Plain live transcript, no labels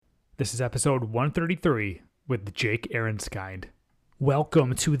This is episode 133 with Jake Aronskind.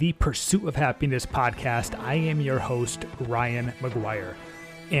 Welcome to the Pursuit of Happiness podcast. I am your host, Ryan McGuire.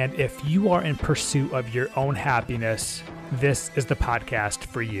 And if you are in pursuit of your own happiness, this is the podcast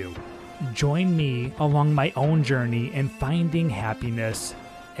for you. Join me along my own journey in finding happiness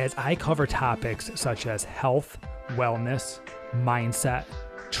as I cover topics such as health, wellness, mindset,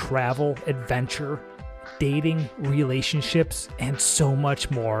 travel, adventure, dating, relationships, and so much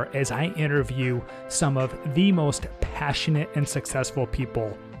more as I interview some of the most passionate and successful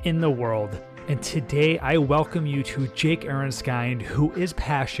people in the world. And today I welcome you to Jake Aronskind, who is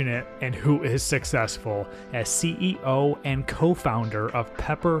passionate and who is successful as CEO and co-founder of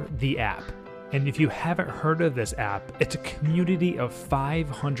Pepper the app. And if you haven't heard of this app, it's a community of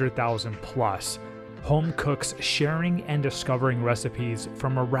 500,000 plus home cooks sharing and discovering recipes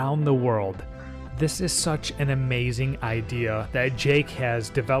from around the world. This is such an amazing idea that Jake has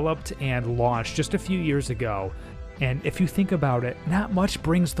developed and launched just a few years ago. And if you think about it, not much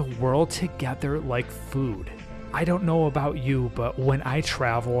brings the world together like food. I don't know about you, but when I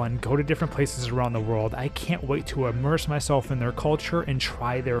travel and go to different places around the world, I can't wait to immerse myself in their culture and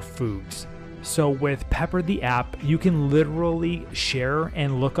try their foods. So with Pepper the app, you can literally share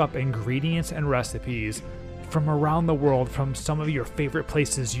and look up ingredients and recipes from around the world, from some of your favorite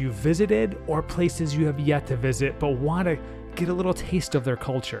places you've visited or places you have yet to visit but want to get a little taste of their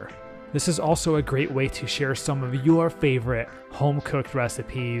culture. This is also a great way to share some of your favorite home-cooked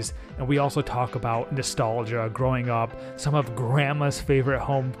recipes, and we also talk about nostalgia, growing up, some of grandma's favorite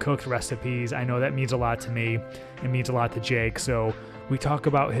home-cooked recipes. I know that means a lot to me. It means a lot to Jake, so we talk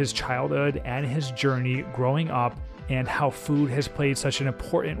about his childhood and his journey growing up and how food has played such an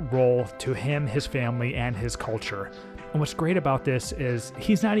important role to him, his family, and his culture. And what's great about this is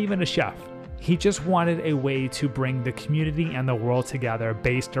he's not even a chef. He just wanted a way to bring the community and the world together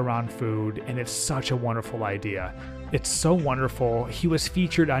based around food, and it's such a wonderful idea. It's so wonderful. He was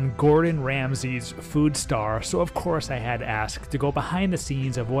featured on Gordon Ramsay's Food Star, so of course I had to ask to go behind the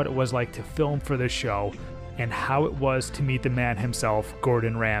scenes of what it was like to film for the show and how it was to meet the man himself,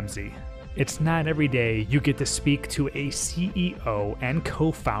 Gordon Ramsay. It's not every day you get to speak to a CEO and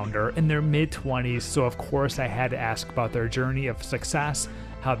co-founder in their mid-20s, so of course I had to ask about their journey of success,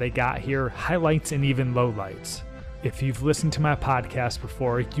 how they got here, highlights and even lowlights. If you've listened to my podcast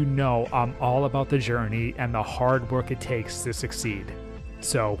before, you know I'm all about the journey and the hard work it takes to succeed.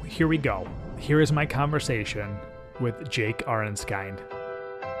 So here we go. Here is my conversation with Jake Aronskind.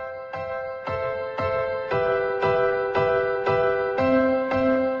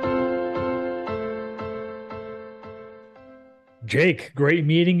 Jake, great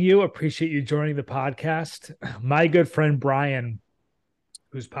meeting you. Appreciate you joining the podcast. My good friend Brian,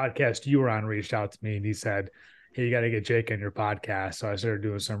 whose podcast you were on, reached out to me and he said, "Hey, you got to get Jake on your podcast." So I started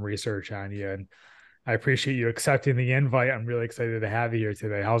doing some research on you, and I appreciate you accepting the invite. I'm really excited to have you here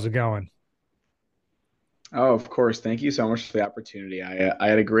today. How's it going? Oh, of course. Thank you so much for the opportunity. I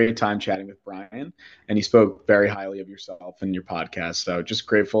had a great time chatting with Brian, and he spoke very highly of yourself and your podcast. So just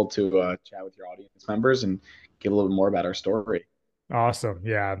grateful to chat with your audience members and get a little bit more about our story. Awesome.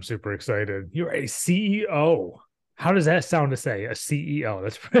 Yeah, I'm super excited. You're a CEO. How does that sound to say? A CEO?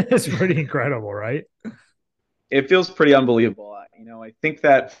 That's pretty incredible, right? It feels pretty unbelievable. I think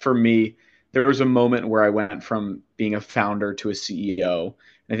that for me, there was a moment where I went from being a founder to a CEO.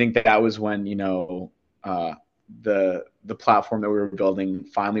 And I think that was when, the platform that we were building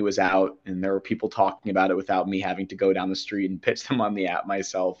finally was out, and there were people talking about it without me having to go down the street and pitch them on the app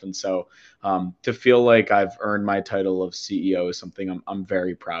myself. And so to feel like I've earned my title of CEO is something I'm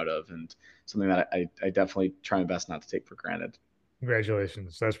very proud of, and something that I definitely try my best not to take for granted.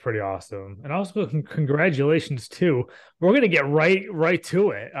 Congratulations. That's pretty awesome. And also congratulations too. We're going to get right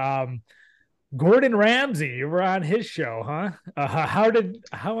to it. Gordon Ramsay, you were on his show, huh? How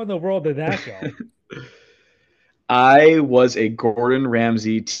in the world did that go? I was a Gordon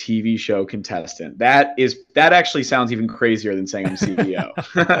Ramsay TV show contestant. That actually sounds even crazier than saying I'm CEO.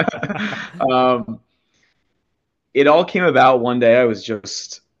 It all came about one day. I was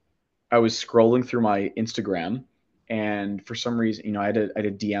scrolling through my Instagram, and for some reason, I had a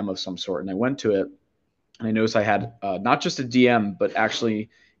DM of some sort, and I went to it, and I noticed I had not just a DM, but actually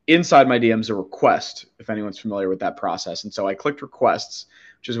inside my DMs a request, if anyone's familiar with that process. And so I clicked requests,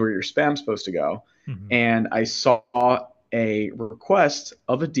 which is where your spam's supposed to go. Mm-hmm. And I saw a request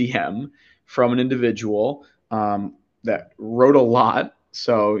of a DM from an individual that wrote a lot.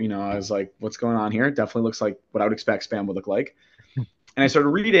 So, I was like, what's going on here? It definitely looks like what I would expect spam would look like. And I started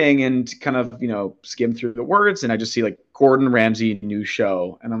reading and kind of, skimmed through the words, and I just see like Gordon Ramsay new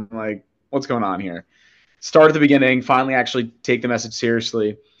show. And I'm like, what's going on here? Start at the beginning, finally actually take the message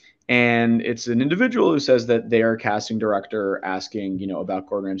seriously. And it's an individual who says that they are a casting director asking, about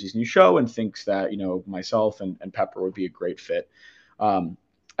Gordon Ramsay's new show and thinks that, myself and Pepper would be a great fit. Um,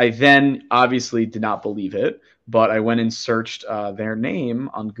 I then obviously did not believe it, but I went and searched their name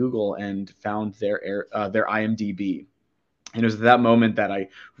on Google and found their IMDb. And it was at that moment that I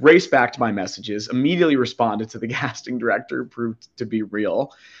raced back to my messages, immediately responded to the casting director, proved to be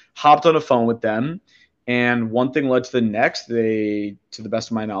real, hopped on a phone with them. And one thing led to the next. They, to the best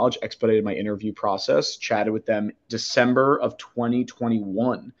of my knowledge, expedited my interview process, chatted with them December of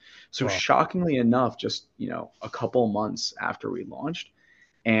 2021. So Well, shockingly enough, just, a couple months after we launched,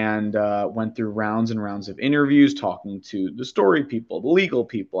 and went through rounds and rounds of interviews, talking to the story people, the legal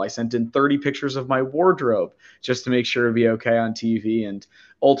people. I sent in 30 pictures of my wardrobe just to make sure it'd be okay on TV, and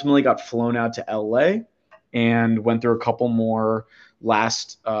ultimately got flown out to LA and went through a couple more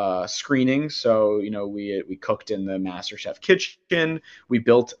last screenings. So, we cooked in the MasterChef kitchen. We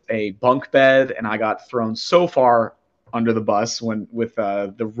built a bunk bed, and I got thrown so far under the bus when with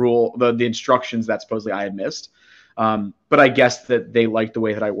the instructions that supposedly I had missed. But I guess that they liked the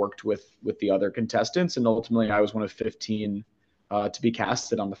way that I worked with the other contestants, and ultimately I was one of 15 to be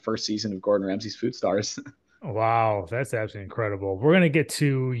casted on the first season of Gordon Ramsay's Food Stars. wow, that's absolutely incredible. We're gonna get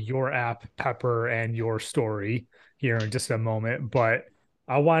to your app, Pepper, and your story here in just a moment, but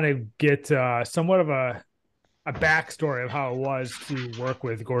I want to get somewhat of a backstory of how it was to work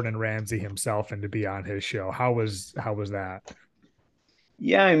with Gordon Ramsay himself and to be on his show. How was that?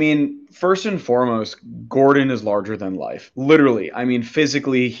 Yeah, I mean, first and foremost, Gordon is larger than life. Literally. I mean,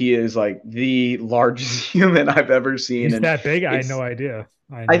 physically, he is like the largest human I've ever seen. He's And that big? I had no it's, idea.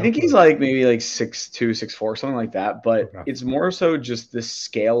 I had I no think he's clue. like maybe like 6'2", 6'4", something like that. But Okay. it's more so just the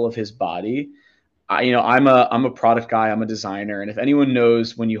scale of his body. I'm a product guy. I'm a designer. And if anyone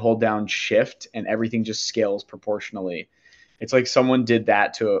knows when you hold down shift and everything just scales proportionally, it's like someone did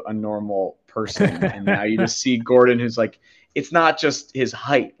that to a normal person, and now you just see Gordon, who's like, it's not just his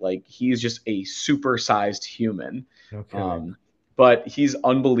height, like he's just a supersized human. No kidding. Um, but he's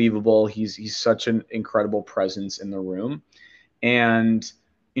unbelievable. He's such an incredible presence in the room, and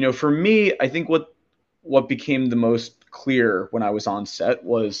for me, I think what became the most clear when I was on set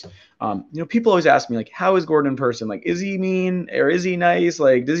was, people always ask me like, how is Gordon in person? Like, is he mean or is he nice?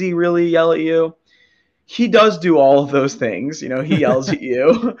 Like, does he really yell at you? He does do all of those things. He yells at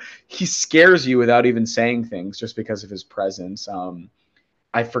you. He scares you without even saying things just because of his presence.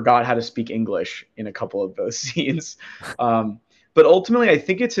 I forgot how to speak English in a couple of those scenes. Um, but ultimately, I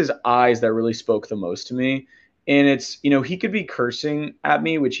think it's his eyes that really spoke the most to me. And it's, he could be cursing at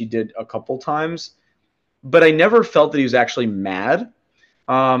me, which he did a couple times, but I never felt that he was actually mad,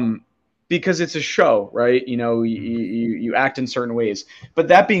 um, because it's a show, right? You act in certain ways. But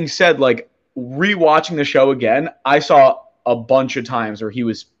that being said, like rewatching the show again, I saw a bunch of times where he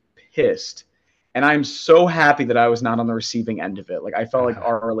was pissed, and I'm so happy that I was not on the receiving end of it. Like I felt like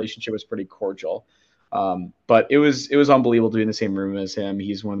our relationship was pretty cordial, but it was unbelievable to be in the same room as him.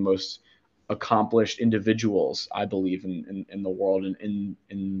 He's one of the most accomplished individuals I believe in the world, and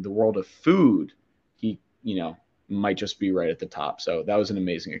in the world of food. He might just be right at the top. So that was an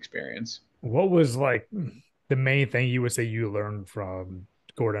amazing experience. What was like the main thing you would say you learned from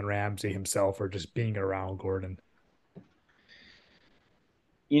Gordon Ramsay himself or just being around Gordon?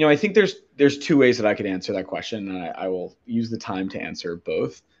 I think there's two ways that I could answer that question, and I will use the time to answer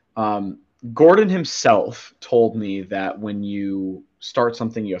both. Um, Gordon himself told me that when you start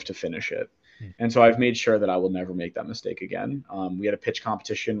something, you have to finish it. Hmm. And so I've made sure that I will never make that mistake again. We had a pitch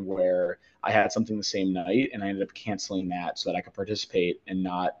competition where I had something the same night, and I ended up canceling that so that I could participate and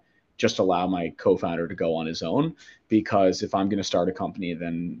not just allow my co-founder to go on his own. Because if I'm going to start a company,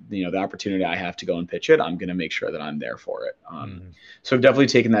 then the opportunity I have to go and pitch it, I'm going to make sure that I'm there for it. Hmm. So I've definitely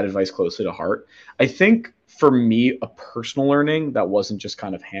taken that advice closely to heart. I think for me, a personal learning that wasn't just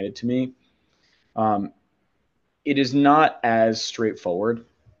kind of handed to me, um, it is not as straightforward.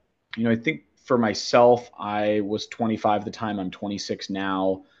 I think for myself, I was 25 at the time. I'm 26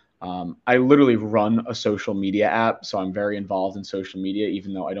 now. I literally run a social media app, so I'm very involved in social media,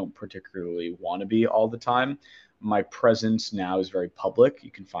 even though I don't particularly want to be all the time. My presence now is very public.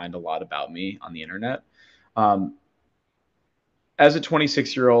 You can find a lot about me on the internet. Um, as a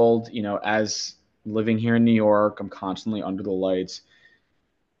 26-year-old, as living here in New York, I'm constantly under the lights.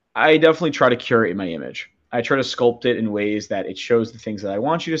 I definitely try to curate my image. I try to sculpt it in ways that it shows the things that I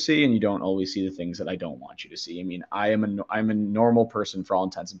want you to see, and you don't always see the things that I don't want you to see. I mean, I'm a normal person for all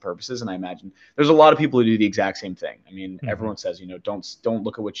intents and purposes, and I imagine there's a lot of people who do the exact same thing. I mean, Hmm. everyone says, don't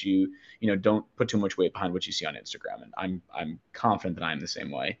look at what don't put too much weight behind what you see on Instagram, and I'm confident that I'm the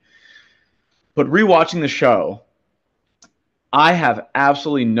same way. But rewatching the show, I have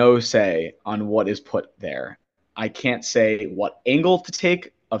absolutely no say on what is put there. I can't say what angle to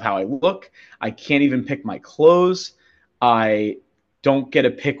take of how I look. I can't even pick my clothes. I don't get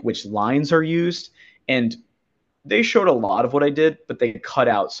to pick which lines are used. And they showed a lot of what I did, but they cut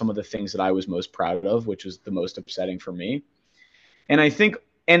out some of the things that I was most proud of, which was the most upsetting for me. And I think,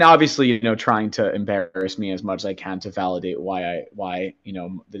 and obviously, trying to embarrass me as much as I can to validate why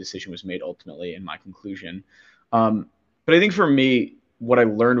the decision was made ultimately in my conclusion. But I think for me, what I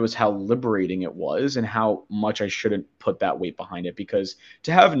learned was how liberating it was and how much I shouldn't put that weight behind it, because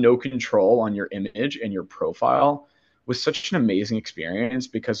to have no control on your image and your profile was such an amazing experience,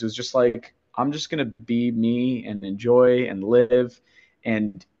 because it was just like, I'm just going to be me and enjoy and live.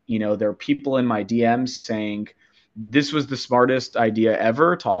 And, there are people in my DMs saying, this was the smartest idea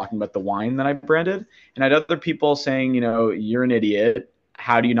ever, talking about the wine that I branded. And I had other people saying, you're an idiot.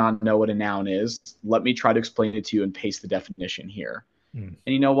 How do you not know what a noun is? Let me try to explain it to you and paste the definition here. Mm.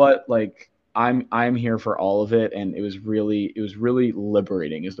 And you know what? Like, I'm here for all of it, and it was really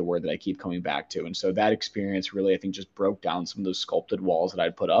liberating is the word that I keep coming back to. And so that experience really, I think, just broke down some of those sculpted walls that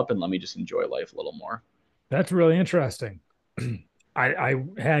I'd put up and let me just enjoy life a little more. That's really interesting. I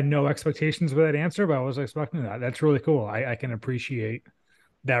had no expectations for that answer, but I was expecting that. That's really cool. I can appreciate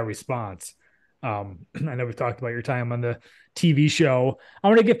that response. I know we talked about your time on the TV show. I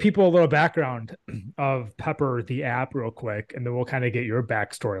want to give people a little background of Pepper, the app, real quick, and then we'll kind of get your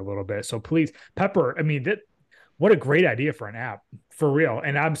backstory a little bit. So please, Pepper, I mean, what a great idea for an app, for real.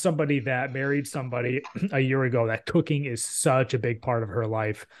 And I'm somebody that married somebody a year ago that cooking is such a big part of her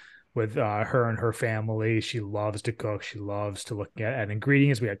life with her and her family. She loves to cook. She loves to look at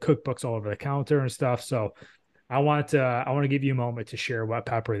ingredients. We had cookbooks all over the counter and stuff. So I want to give you a moment to share what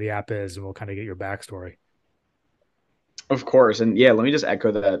Pepper the app is, and we'll kind of get your backstory. Of course, and yeah, let me just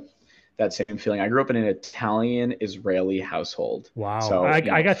echo that same feeling. I grew up in an Italian Israeli household, Wow, so I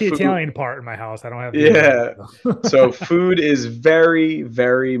got the food. Italian part in my house. I don't have the Israeli. Yeah. So food is very,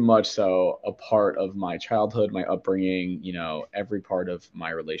 very much so a part of my childhood, my upbringing, every part of my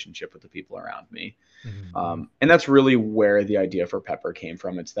relationship with the people around me. Mhm. And that's really where the idea for Pepper came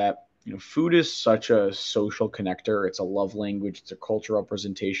from. It's that, food is such a social connector. It's a love language. It's a cultural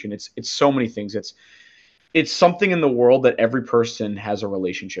representation. It's so many things. It's something in the world that every person has a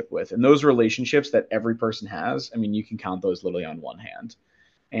relationship with. And those relationships that every person has, I mean, you can count those literally on one hand.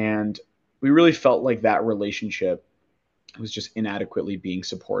 And we really felt like that relationship was just inadequately being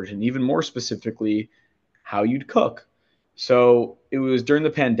supported, and even more specifically, how you'd cook. So it was during the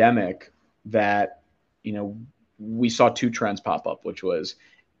pandemic that, you know, we saw two trends pop up, which was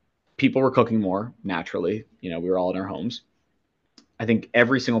people were cooking more naturally. We were all in our homes. I think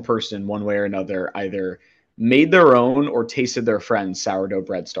every single person, one way or another, either made their own or tasted their friend's sourdough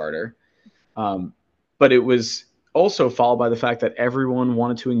bread starter. Um, but it was also followed by the fact that everyone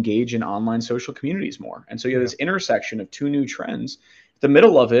wanted to engage in online social communities more. And so you have Yeah. this intersection of two new trends. The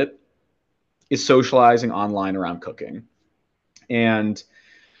middle of it is socializing online around cooking. And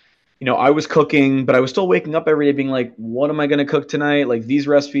I was cooking, but I was still waking up every day being like, what am I going to cook tonight? Like, these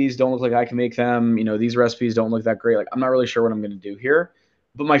recipes don't look like I can make them. These recipes don't look that great. Like, I'm not really sure what I'm going to do here.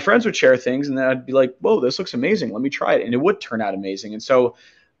 But my friends would share things, and then I'd be like, whoa, this looks amazing. Let me try it. And it would turn out amazing. And so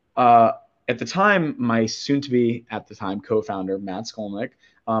uh, at the time, my soon-to-be at the time co-founder Matt Skolnick,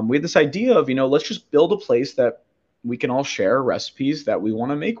 we had this idea of let's just build a place that we can all share recipes that we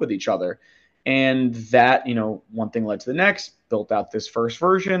want to make with each other, and that one thing led to the next. Built out this first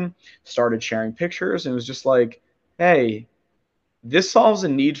version, started sharing pictures, and it was just like, hey, this solves a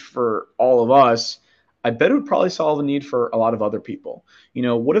need for all of us. I bet it would probably solve a need for a lot of other people.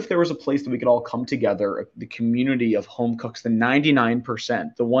 What if there was a place that we could all come together, the community of home cooks, the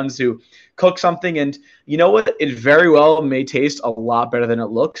 99%, the ones who cook something, and you know what? It very well may taste a lot better than it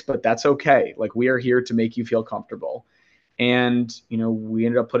looks, but that's okay. Like, we are here to make you feel comfortable. And, we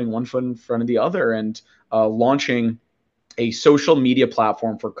ended up putting one foot in front of the other and launching a social media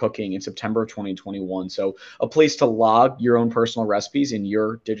platform for cooking in September of 2021. So, a place to log your own personal recipes in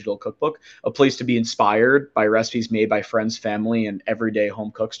your digital cookbook, a place to be inspired by recipes made by friends, family, and everyday home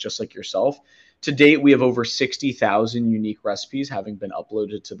cooks just like yourself. To date, we have over 60,000 unique recipes having been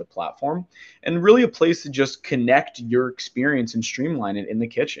uploaded to the platform, and really a place to just connect your experience and streamline it in the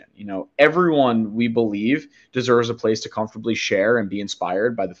kitchen. Everyone, we believe, deserves a place to comfortably share and be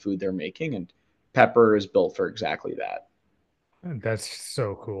inspired by the food they're making, and Pepper is built for exactly that. That's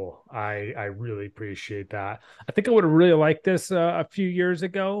so cool. I really appreciate that. I think I would have really liked this a few years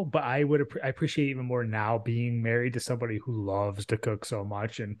ago, but I appreciate even more now being married to somebody who loves to cook so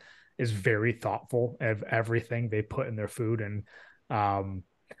much and is very thoughtful of everything they put in their food. And um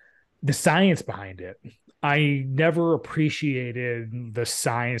the science behind it. I never appreciated the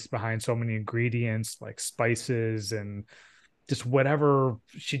science behind so many ingredients like spices and just whatever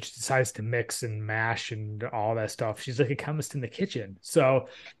she decides to mix and mash and all that stuff. She's like a chemist in the kitchen. So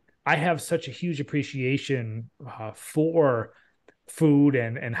I have such a huge appreciation for food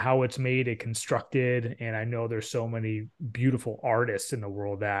and how it's made and constructed. And I know there's so many beautiful artists in the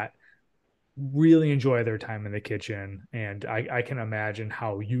world that really enjoy their time in the kitchen. And I can imagine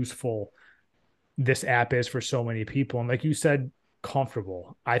how useful this app is for so many people. And like you said,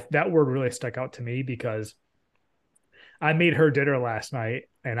 comfortable. That word really stuck out to me because I made her dinner last night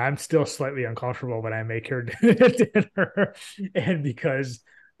and I'm still slightly uncomfortable when I make her dinner. And because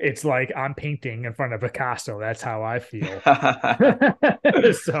it's like I'm painting in front of Picasso, that's how I feel.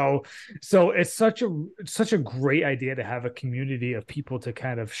 so it's such a great idea to have a community of people to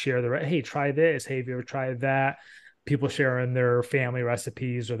kind of share the hey, try this, hey, have you ever tried that, people sharing their family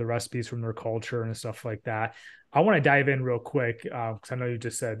recipes or the recipes from their culture and stuff like that. I want to dive in real quick because I know you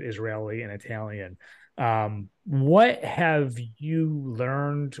just said Israeli and Italian. What have you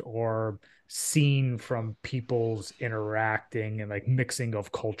learned or seen from people's interacting and like mixing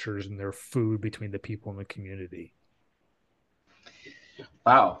of cultures and their food between the people in the community?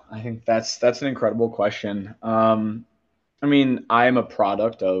 Wow, I think that's an incredible question. I mean, I'm a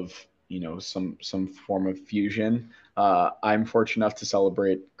product of some form of fusion. I'm fortunate enough to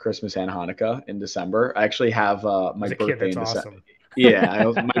celebrate Christmas and Hanukkah in December. I actually have my As a kid, birthday that's in December. awesome.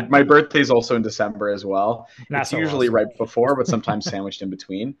 Yeah, my birthday is also in December as well. Not It's so usually awesome. right before, but sometimes sandwiched in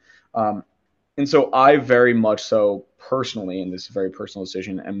between. Um, and so I very much so personally, in this very personal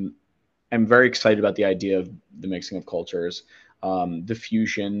decision, am very excited about the idea of the mixing of cultures, the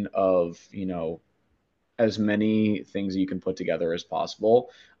fusion of as many things that you can put together as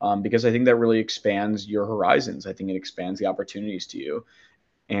possible, because I think that really expands your horizons. I think it expands the opportunities to you.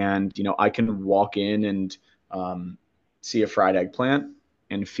 And I can walk in and see a fried eggplant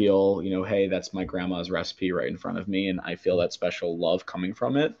and feel, hey, that's my grandma's recipe right in front of me, and I feel that special love coming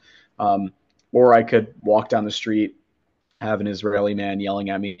from it. Um, or I could walk down the street, have an Israeli man yelling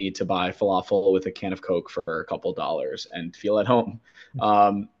at me to buy falafel with a can of Coke for a couple dollars and feel at home.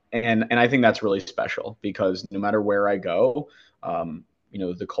 And I think that's really special because no matter where I go,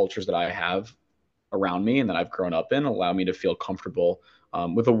 the cultures that I have around me and that I've grown up in allow me to feel comfortable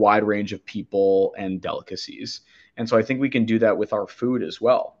with a wide range of people and delicacies. And so I think we can do that with our food as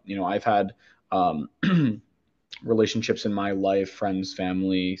well. I've had relationships in my life, friends,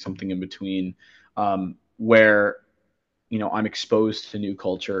 family, something in between, where I'm exposed to new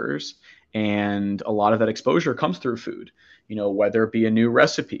cultures, and a lot of that exposure comes through food. Whether it be a new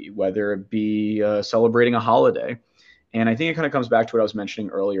recipe, whether it be celebrating a holiday. And I think it kind of comes back to what I was mentioning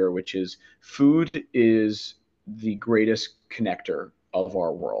earlier, which is food is the greatest connector of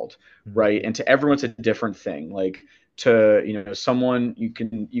our world, right? Mhm. And to everyone, it's a different thing. Like to someone, you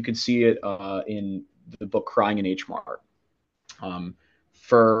can see it in the book Crying in H Mart. Um,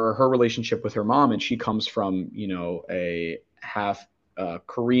 for her relationship with her mom, and she comes from a half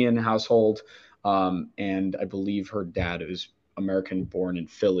Korean household, and I believe her dad is American born in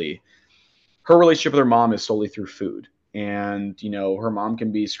Philly. Her relationship with her mom is solely through food. And her mom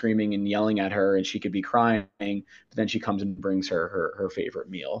can be screaming and yelling at her, and she could be crying, but then she comes and brings her favorite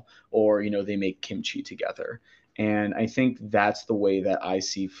meal, or they make kimchi together. And I think that's the way that I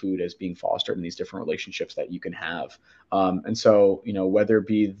see food as being fostered in these different relationships that you can have. And so whether it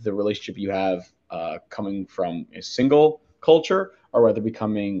be the relationship you have coming from a single culture, or whether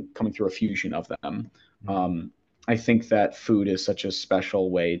coming through a fusion of them. Mhm. Um, I think that food is such a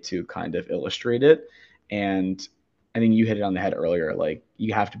special way to kind of illustrate it. And I think you hit it on the head earlier. Like,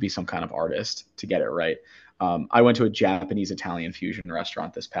 you have to be some kind of artist to get it right. I went to a Japanese Italian fusion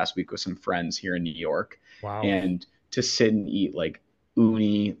restaurant this past week with some friends here in New York, Wow. and to sit and eat like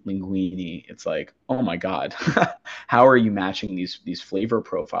uni linguine, it's like, oh my god, how are you matching these flavor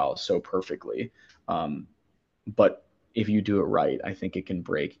profiles so perfectly? But if you do it right, I think it can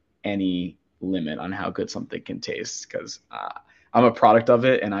break any limit on how good something can taste, because I'm a product of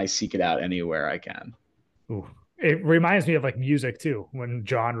it and I seek it out anywhere I can. Ooh. It reminds me of like music too, when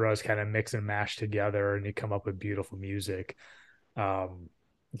genres kind of mix and mash together and you come up with beautiful music. Um,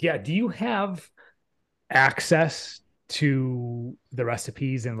 yeah, do you have access to the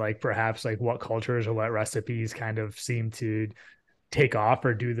recipes and like perhaps like what cultures or what recipes kind of seem to take off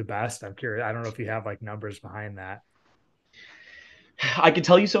or do the best? I'm curious. I don't know if you have like numbers behind that. I can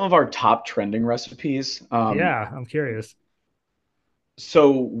tell you some of our top trending recipes. Yeah, I'm curious.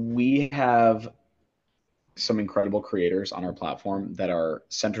 So we have some incredible creators on our platform that are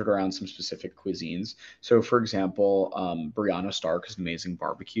centered around some specific cuisines. So, for example, Brianna Stark is an amazing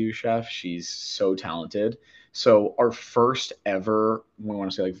barbecue chef. She's so talented. So, our first ever, we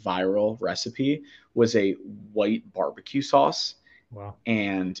want to say like viral recipe was a white barbecue sauce, Wow.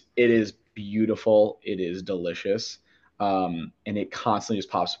 and it is beautiful. It is delicious. And it constantly just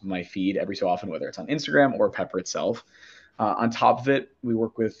pops up in my feed every so often, whether it's on Instagram or Pepper itself. On top of it, we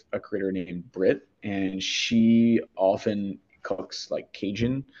work with a creator named Britt, and she often cooks like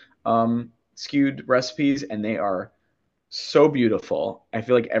Cajun skewed recipes, and they are so beautiful. I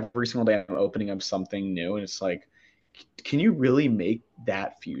feel like every single day I'm opening up something new, and it's like, can you really make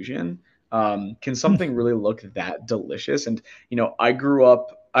that fusion? Can something really look that delicious? And I grew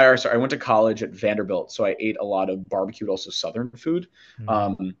up. I went to college at Vanderbilt, so I ate a lot of barbecued, also Southern food. Mhm.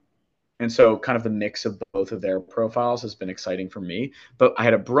 Um, and so kind of the mix of both of their profiles has been exciting for me. But I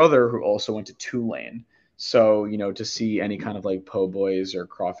had a brother who also went to Tulane. So, to see any kind of like po' boys or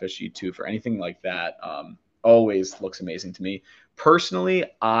crawfish YouTube or anything like that always looks amazing to me. Personally,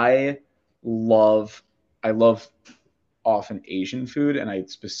 love I love often Asian food, and I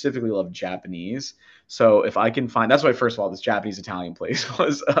specifically love Japanese. So if I can find, that's why first of all, this Japanese Italian place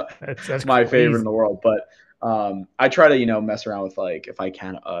was That's my favorite in the crazy. world. But I try to mess around with like if I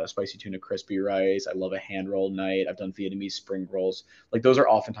can spicy tuna crispy rice. I love a hand roll night. I've done Vietnamese spring rolls. Like those are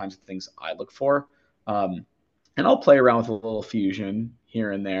oftentimes the things I look for. Um, and I'll play around with a little fusion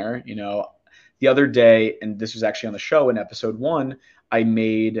here and there. The other day, and this was actually on the show in episode one, I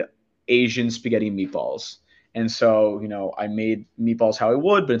made Asian spaghetti meatballs. And so, I made meatballs how I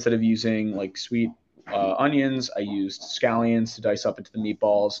would, but instead of using like sweet onions, I used scallions to dice up into the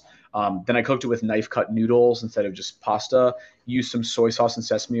meatballs. Then I cooked it with knife cut noodles instead of just pasta. Used some soy sauce and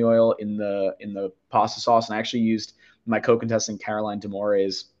sesame oil in the pasta sauce, and I actually used my co-contestant Caroline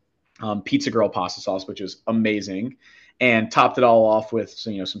Demore's pizza girl pasta sauce, which is amazing, and topped it all off with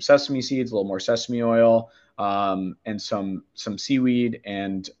some sesame seeds, a little more sesame oil, and some seaweed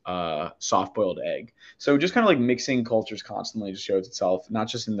and soft boiled egg. So just kind of like mixing cultures constantly just shows itself, not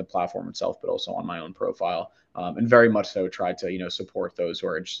just in the platform itself, but also on my own profile, and very much so try to support those who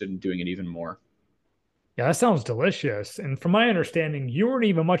are interested in doing it even more. Yeah, that sounds delicious. And from my understanding, you weren't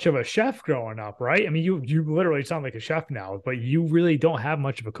even much of a chef growing up, right? I mean, you literally sound like a chef now, but you really don't have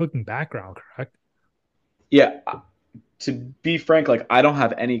much of a cooking background, correct? Yeah, to be frank, like I don't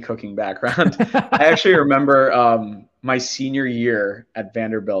have any cooking background. I actually remember my senior year at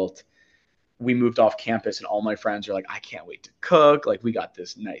Vanderbilt. We moved off campus, and all my friends are like, "I can't wait to cook! Like we got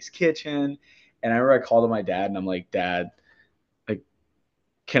this nice kitchen." And I remember I called my dad, and I'm like, "Dad, like,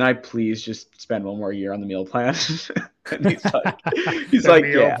 can I please just spend one more year on the meal plan?" And he's The like,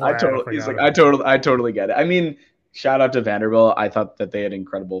 meal "Yeah, I plan, I totally." He's forgot like, "I about totally, I totally get it." I mean, shout out to Vanderbilt. I thought that they had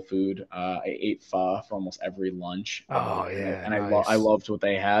incredible food. I ate pho for almost every lunch, it. Oh, and I yeah, and I nice. loved what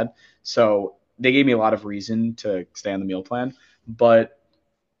they had. So they gave me a lot of reason to stay on the meal plan. But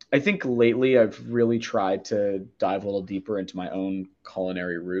I think lately I've really tried to dive a little deeper into my own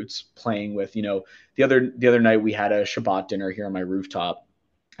culinary roots, playing with, the other night we had a Shabbat dinner here on my rooftop,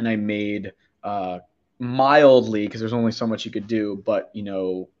 and I made mildly, because there's only so much you could do, but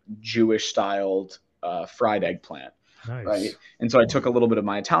Jewish styled fried eggplant, right? Nice. And so I took a little bit of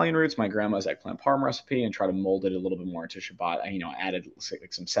my Italian roots, my grandma's eggplant parm recipe, and try to mold it a little bit more into Shabbat. I added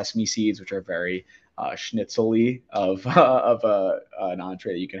like some sesame seeds, which are very schnitzel-y of an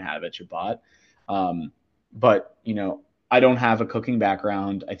entree that you can have at Shabbat. But I don't have a cooking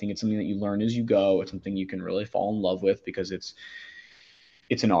background. I think it's something that you learn as you go. It's something you can really fall in love with because it's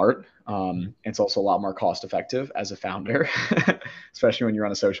an art. It's also a lot more cost effective as a founder, especially when you're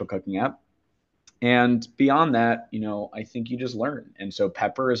on a social cooking app. And beyond that, I think you just learn. And so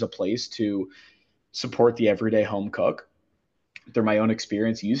Pepper is a place to support the everyday home cook. Through my own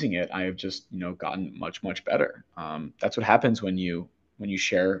experience using it, I have just gotten much much better. That's what happens when you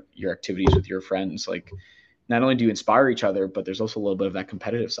share your activities with your friends. Like not only do you inspire each other, but there's also a little bit of that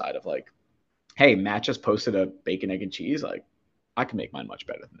competitive side of like, hey, Matt just posted a bacon egg and cheese. Like I can make mine much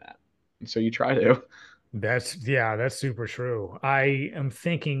better than that. And so you try to. Yeah, that's super true. I am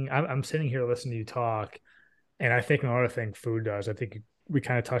thinking, I'm sitting here listening to you talk, and I think another thing food does, I think we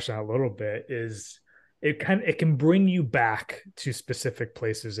kind of touched on it a little bit, is it can bring you back to specific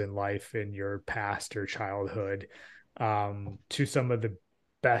places in life in your past or childhood, to some of the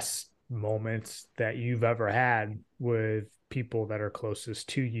best moments that you've ever had with people that are closest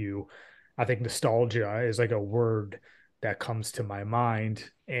to you. I think nostalgia is like a word that comes to my mind.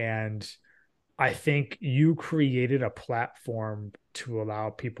 And I think you created a platform to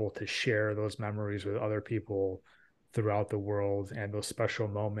allow people to share those memories with other people throughout the world and those special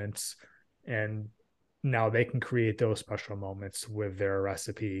moments. And now they can create those special moments with their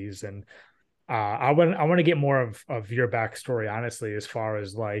recipes. And I want to get more of your backstory, honestly, as far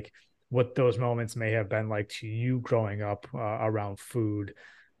as like what those moments may have been like to you growing up around food,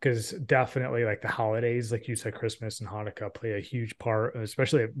 because definitely like the holidays, like you said, Christmas and Hanukkah play a huge part,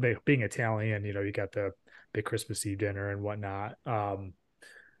 especially being Italian. You know, you got the big Christmas Eve dinner and whatnot.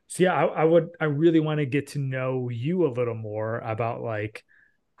 So yeah, I really want to get to know you a little more about like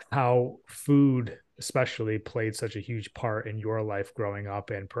how food especially played such a huge part in your life growing up,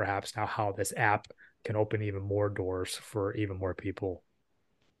 and perhaps now how this app can open even more doors for even more people.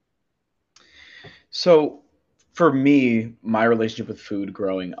 So for me, my relationship with food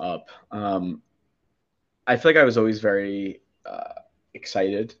growing up, I feel like I was always very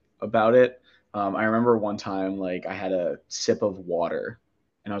excited about it. I remember one time, like I had a sip of water,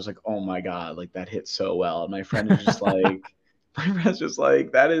 and I was like, "Oh my God, like that hit so well." And my friend was just like, my friend's just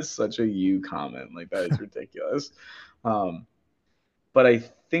like, "That is such a you comment. Like that is ridiculous." Um, but I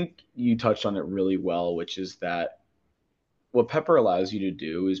think you touched on it really well, which is that what Pepper allows you to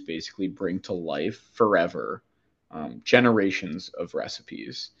do is basically bring to life forever generations of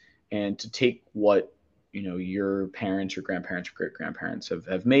recipes, and to take what your parents, your grandparents, your great grandparents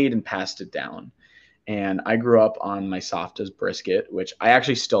have made and passed it down. And I grew up on my Softa's brisket, which I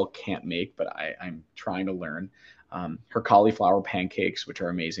actually still can't make, but I'm trying to learn. Her cauliflower pancakes, which are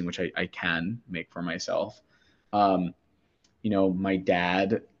amazing, which I can make for myself. Um, my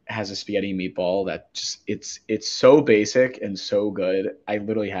dad has a spaghetti meatball that just it's so basic and so good. I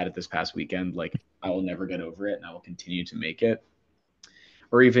literally had it this past weekend. Like I will never get over it, and I will continue to make it.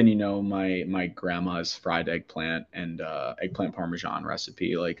 Or even my grandma's fried eggplant and eggplant parmesan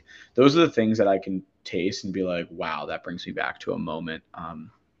recipe. Like those are the things that I can taste and be like, wow, that brings me back to a moment.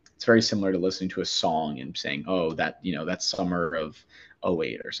 It's very similar to listening to a song and saying, oh, that summer of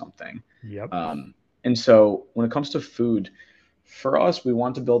 '08 or something. Yep. Um, and so when it comes to food, for us, we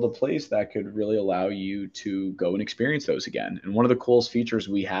want to build a place that could really allow you to go and experience those again. And one of the coolest features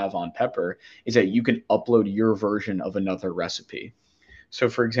we have on Pepper is that you can upload your version of another recipe. So,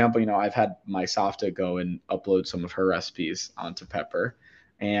 for example, I've had my Softa go and upload some of her recipes onto Pepper,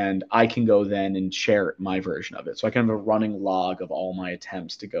 and I can go then and share my version of it. So I can have a running log of all my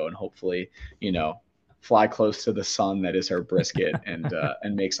attempts to go and hopefully, you know, fly close to the sun that is her brisket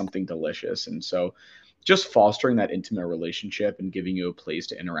and make something delicious. And so, just fostering that intimate relationship and giving you a place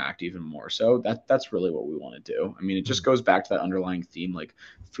to interact even more so, that's really what we want to do. I mean, it just goes back to that underlying theme. Like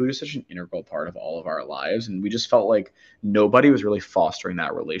food is such an integral part of all of our lives, and we just felt like nobody was really fostering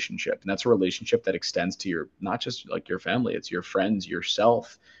that relationship. And that's a relationship that extends to your, not just like your family, it's your friends,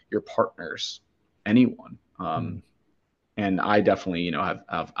 yourself, your partners, anyone. Mm. And I definitely,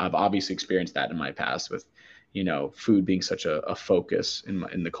 I've obviously experienced that in my past with, food being such a focus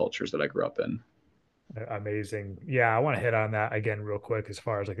in the cultures that I grew up in. Amazing. Yeah, I want to hit on that again real quick as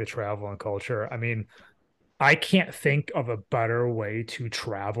far as like the travel and culture. I mean, I can't think of a better way to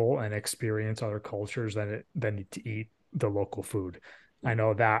travel and experience other cultures than to eat the local food. I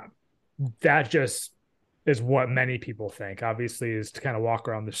know that just is what many people think. Obviously, is to kind of walk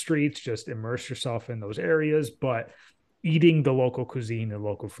around the streets, just immerse yourself in those areas, but eating the local cuisine and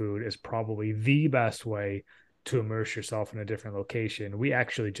local food is probably the best way to immerse yourself in a different location. We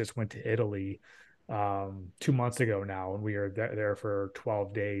actually just went to Italy 2 months ago now, and we were there for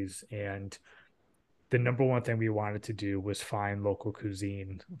 12 days. And the number one thing we wanted to do was find local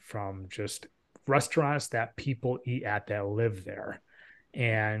cuisine from just restaurants that people eat at that live there.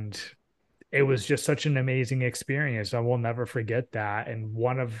 And it was just such an amazing experience. I will never forget that. And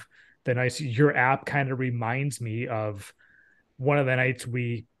one of the nights, your app kind of reminds me of one of the nights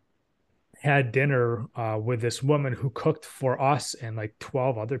we had dinner with this woman who cooked for us and like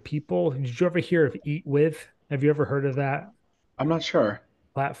 12 other people. Did you ever hear of Eat With? Have you ever heard of that I'm not sure.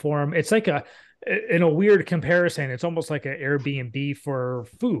 platform? It's like in a weird comparison, it's almost like an Airbnb for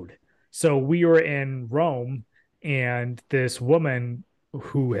food. So we were in Rome, and this woman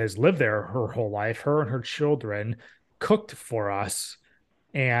who has lived there her whole life, her and her children, cooked for us.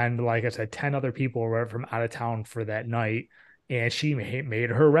 And like I said, 10 other people were from out of town for that night. And she made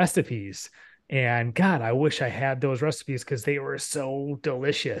her recipes. And God, I wish I had those recipes because they were so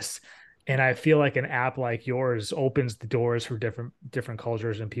delicious. And I feel like an app like yours opens the doors for different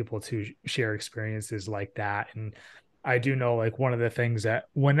cultures and people to share experiences like that. And I do know like one of the things that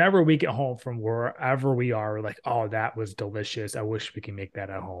whenever we get home from wherever we are, we're like, oh, that was delicious. I wish we could make that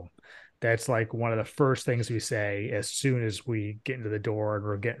at home. That's like one of the first things we say as soon as we get into the door and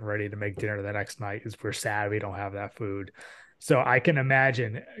we're getting ready to make dinner the next night is we're sad we don't have that food. So I can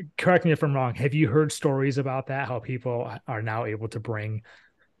imagine, correct me if I'm wrong, have you heard stories about that? How people are now able to bring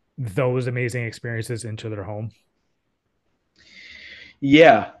those amazing experiences into their home.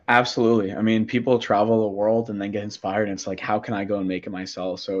 Yeah, absolutely. I mean, people travel the world and then get inspired, and it's like, how can I go and make it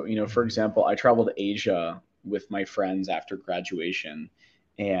myself? So, for Mhm. example, I traveled to Asia with my friends after graduation,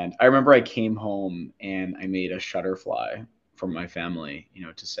 and I remember I came home and I made a shutterfly for my family,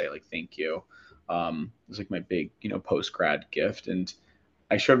 to say like thank you. It was like my big, post grad gift, and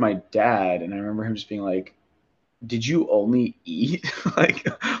I showed my dad, and I remember him just being like, did you only eat? Like,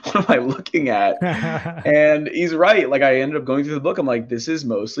 what am I looking at? And he's right. Like, I ended up going through the book. I'm like, this is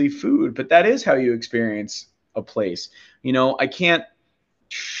mostly food, but that is how you experience a place. I can't,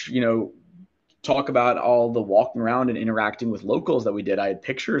 you know, talk about all the walking around and interacting with locals that we did. I had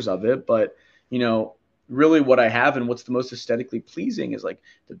pictures of it, but you know, really what I have and what's the most aesthetically pleasing is like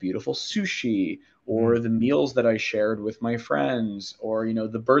the beautiful sushi Mm, or the meals that I shared with my friends or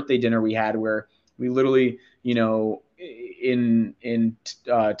the birthday dinner we had where we literally, in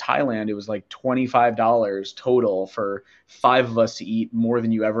Thailand it was like $25 total for 5 of us to eat more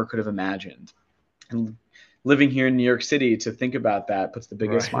than you ever could have imagined. And living here in New York City, to think about that puts the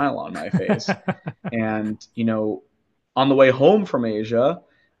biggest right. smile on my face. And, on the way home from Asia,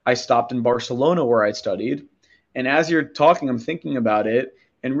 I stopped in Barcelona where I studied. And as you're talking, I'm thinking about it.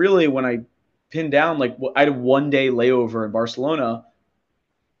 And really, when I pinned down, like, I had a 1 day layover in Barcelona,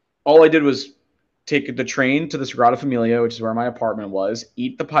 all I did was take the train to the Sagrada Familia, which is where my apartment was,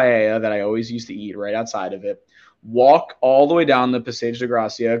 eat the paella that I always used to eat right outside of it, walk all the way down the Passeig de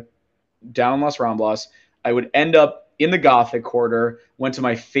Gracia, down Las Ramblas. I would end up in the Gothic quarter, went to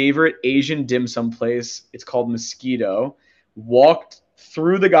my favorite Asian dim sum place. It's called Mosquito. Walked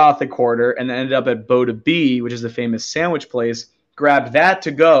through the Gothic quarter and then ended up at Boda B, which is the famous sandwich place. Grabbed that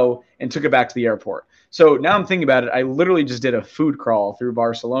to go and took it back to the airport. So now I'm thinking about it. I literally just did a food crawl through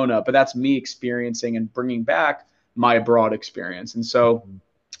Barcelona, but that's me experiencing and bringing back my abroad experience. And so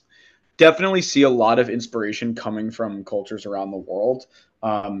definitely see a lot of inspiration coming from cultures around the world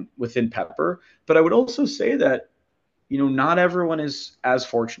within Pepper. But I would also say that not everyone is as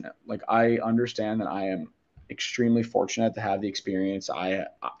fortunate. Like I understand that I am extremely fortunate to have the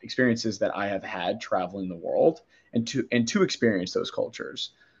experiences that I have had traveling the world and to experience those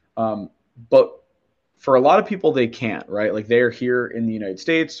cultures. But for a lot of people, they can't, right? Like they're here in the United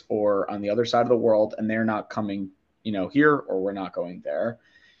States or on the other side of the world, and they're not coming, here, or we're not going there.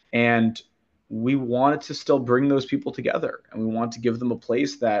 And we wanted to still bring those people together, and we want to give them a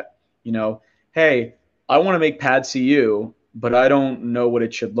place that, hey, I want to make pad CU, but I don't know what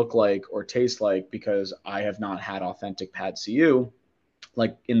it should look like or taste like because I have not had authentic pad CU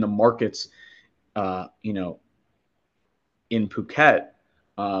like in the markets, uh, you know, in Phuket.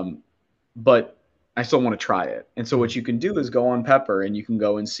 Um, but I still want to try it. And so what Mm. you can do is go on Pepper and you can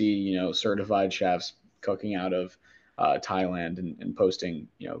go and see, certified chefs cooking out of Thailand and posting,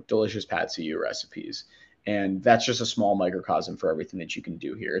 delicious pad see ew recipes. And that's just a small microcosm for everything that you can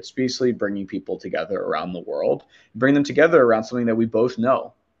do here. It's basically bringing people together around the world, bring them together around something that we both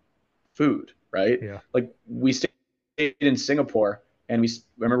know, food, right? Yeah. Like we stayed in Singapore and we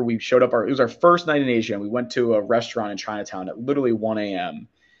remember we showed up it was our first night in Asia and we went to a restaurant in Chinatown at literally 1 a.m.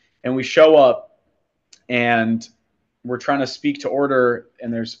 And we show up and we're trying to speak to order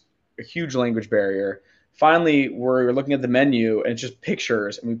and there's a huge language barrier. Finally, we're looking at the menu and it's just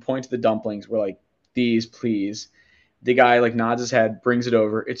pictures and we point to the dumplings. We're like, these, please. The guy like nods his head, brings it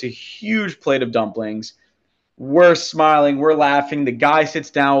over. It's a huge plate of dumplings. We're smiling, we're laughing. The guy sits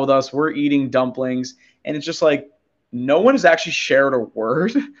down with us, we're eating dumplings, and it's just like no one has actually shared a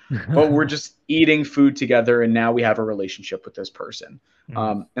word, but we're just eating food together, and now we have a relationship with this person.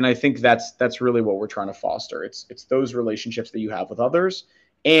 Mm. And I think that's really what we're trying to foster. It's those relationships that you have with others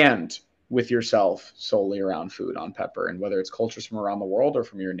and with yourself solely around food on Pepper, and whether it's cultures from around the world or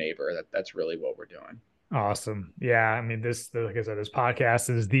from your neighbor. That's really what we're doing. Awesome. Yeah. I mean, like I said, this podcast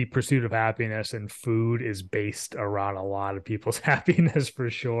is the pursuit of happiness, and food is based around a lot of people's happiness for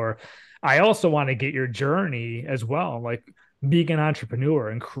sure. I also want to get your journey as well, like being an entrepreneur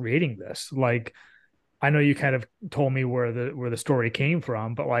and creating this. Like, I know you kind of told me where the story came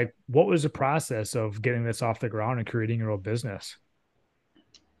from, but like, what was the process of getting this off the ground and creating your own business?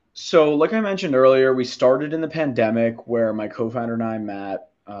 So, like I mentioned earlier, we started in the pandemic where my co founder and I met.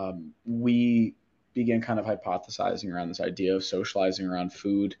 We began kind of hypothesizing around this idea of socializing around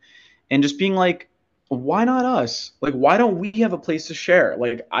food and just being like, why not us? Like, why don't we have a place to share?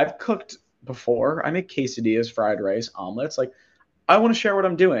 Like, I've cooked before, I make quesadillas, fried rice, omelets. Like, I want to share what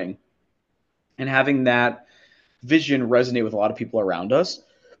I'm doing. And having that vision resonate with a lot of people around us.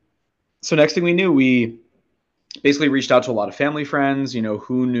 So, next thing we knew, we basically reached out to a lot of family friends,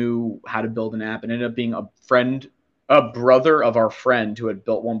 who knew how to build an app and ended up being a friend a brother of our friend who had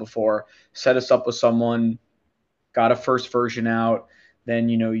built one before set us up with someone, got a first version out. Then,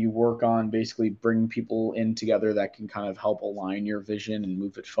 you work on basically bringing people in together that can kind of help align your vision and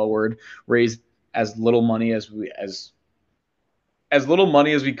move it forward, raise as little money as little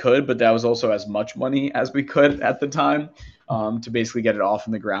money as we could, but that was also as much money as we could at the time, to basically get it off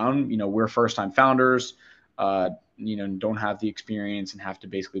in the ground. We're first time founders, don't have the experience and have to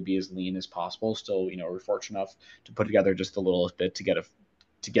basically be as lean as possible. Still, we're fortunate enough to put together just a little bit to get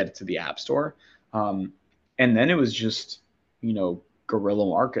it to the app store. And then it was just, guerrilla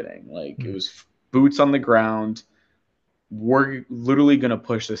marketing. Like it was boots on the ground. We're literally going to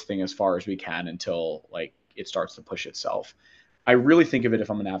push this thing as far as we can until like it starts to push itself. I really think of it, if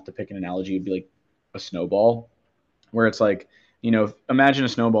I'm going to have to pick an analogy, it'd be like a snowball, where it's like, imagine a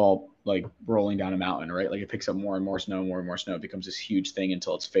snowball like rolling down a mountain, right? Like it picks up more and more snow, more and more snow. It becomes this huge thing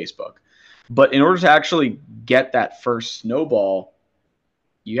until it's Facebook. But in order to actually get that first snowball,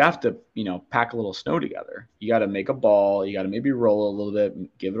 you have to, pack a little snow together. You got to make a ball. You got to maybe roll a little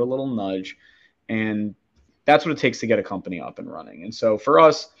bit, give it a little nudge. And that's what it takes to get a company up and running. And so for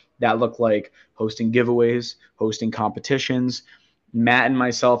us, that looked like hosting giveaways, hosting competitions. Matt and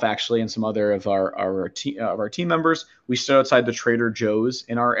myself, actually, and some other of our team members, we stood outside the Trader Joe's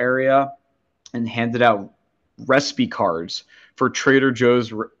in our area and handed out recipe cards for Trader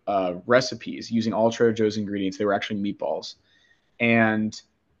Joe's recipes using all Trader Joe's ingredients. They were actually meatballs. And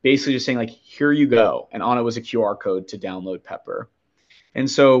basically just saying like, here you go. And on it was a QR code to download Pepper. And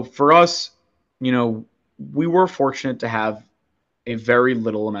so for us, we were fortunate to have a very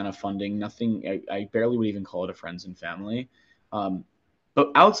little amount of funding. Nothing, I barely would even call it a friends and family.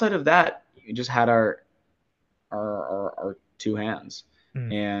 But outside of that, we just had our two hands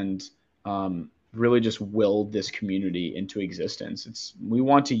and really just willed this community into existence. We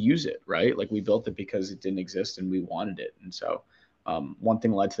want to use it, right? Like we built it because it didn't exist and we wanted it. And so one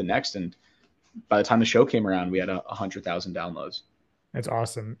thing led to the next. And by the time the show came around, we had 100,000 downloads. That's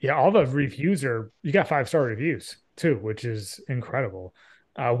awesome. Yeah, all the reviews you got 5-star reviews too, which is incredible.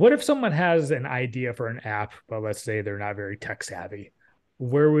 What if someone has an idea for an app, but let's say they're not very tech savvy?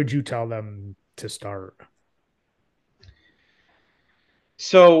 Where would you tell them to start?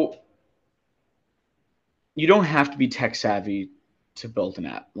 So you don't have to be tech savvy to build an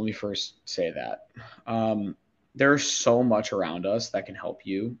app. Let me first say that. There's so much around us that can help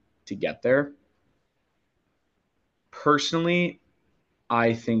you to get there. Personally,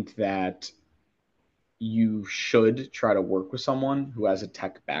 I think that you should try to work with someone who has a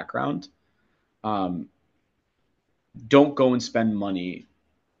tech background. Don't go and spend money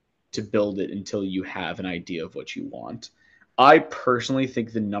to build it until you have an idea of what you want. I personally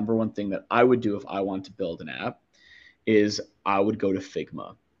think the number one thing that I would do if I want to build an app is I would go to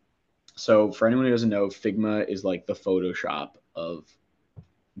Figma. So for anyone who doesn't know, Figma is like the Photoshop of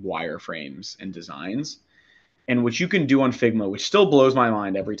wireframes and designs. And what you can do on Figma, which still blows my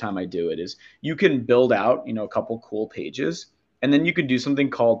mind every time I do it, is you can build out, a couple cool pages, and then you can do something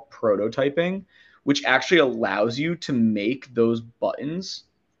called prototyping, which actually allows you to make those buttons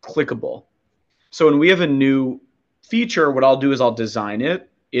clickable. So when we have a new feature, what I'll do is I'll design it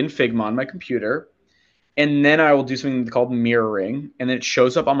in Figma on my computer, and then I will do something called mirroring, and then it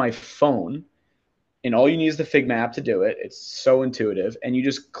shows up on my phone. And all you need is the Figma app to do it. It's so intuitive, and you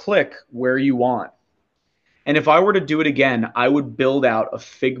just click where you want. And if I were to do it again, I would build out a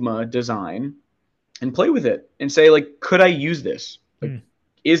Figma design and play with it and say, like, could I use this? Like,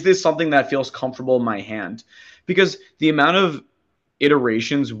 is this something that feels comfortable in my hand? Because the amount of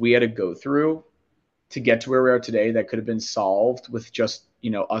iterations we had to go through to get to where we are today that could have been solved with just,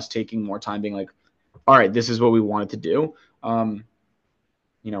 us taking more time being like, all right, this is what we wanted to do.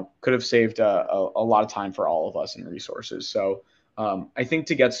 Could have saved a lot of time for all of us and resources. So I think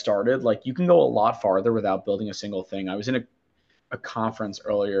to get started, like you can go a lot farther without building a single thing. I was in a conference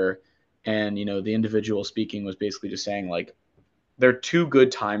earlier and, the individual speaking was basically just saying like, there are two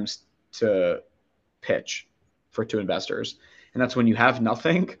good times to pitch to investors. And that's when you have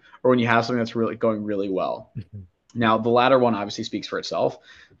nothing or when you have something that's really going really well. Mm-hmm. Now, the latter one obviously speaks for itself,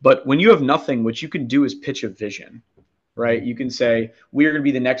 but when you have nothing, what you can do is pitch a vision, right? You can say, we are going to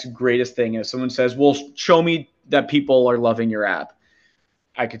be the next greatest thing. And if someone says, well, show me that people are loving your app,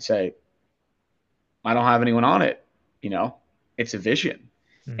 I could say, I don't have anyone on it. It's a vision.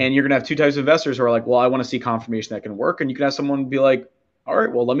 Mm-hmm. And you're going to have two types of investors who are like, well, I want to see confirmation that can work. And you can have someone be like, all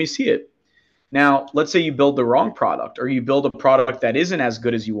right, well, let me see it. Now, let's say you build the wrong product or you build a product that isn't as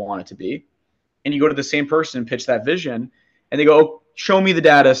good as you want it to be. And you go to the same person and pitch that vision and they go, oh, show me the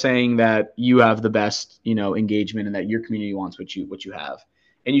data saying that you have the best, engagement and that your community wants what you have.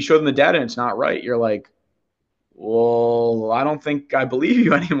 And you show them the data and it's not right. You're like, well, I don't think I believe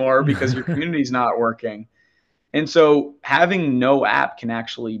you anymore because your community's not working. And so having no app can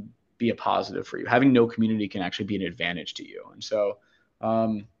actually be a positive for you. Having no community can actually be an advantage to you. And so,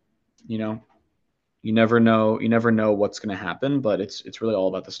 um, you know, you never know what's going to happen, but it's really all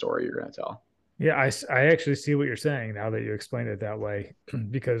about the story you're going to tell. Yeah, I actually see what you're saying now that you explained it that way.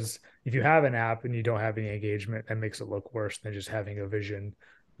 Because if you have an app and you don't have any engagement, that makes it look worse than just having a vision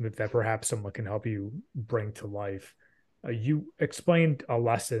that perhaps someone can help you bring to life. You explained a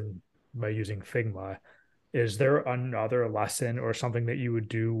lesson by using Figma. Is there another lesson or something that you would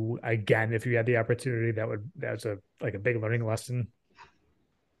do again if you had the opportunity that's a like a big learning lesson?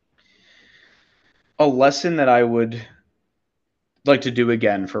 A lesson that I would like to do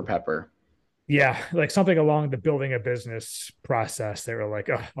again for Pepper. Yeah, like something along the building a business process. They were like,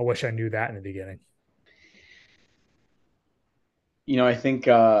 oh, I wish I knew that in the beginning. I think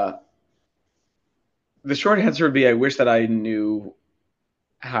the short answer would be I wish that I knew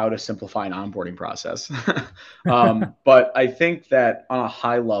how to simplify an onboarding process. But I think that on a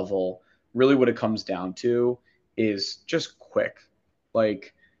high level, really what it comes down to is just quick.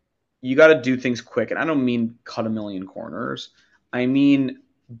 Like you got to do things quick. And I don't mean cut a million corners. I mean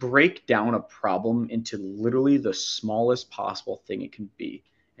break down a problem into literally the smallest possible thing it can be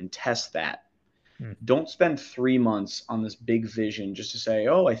and test that. Hmm. Don't spend 3 months on this big vision just to say,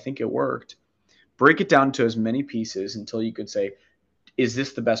 oh, I think it worked. Break it down to as many pieces until you could say, is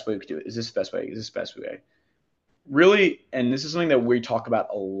this the best way we could do it? Is this the best way? Is this the best way? Really, and this is something that we talk about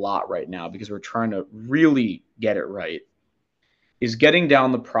a lot right now because we're trying to really get it right, is getting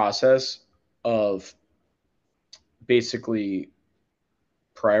down the process of basically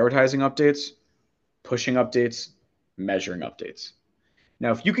prioritizing updates, pushing updates, measuring updates.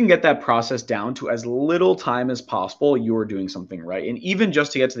 Now, if you can get that process down to as little time as possible, you're doing something right. And even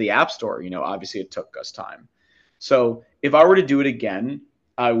just to get to the App Store, obviously it took us time. So if I were to do it again,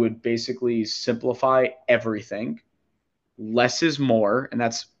 I would basically simplify everything. Less is more. And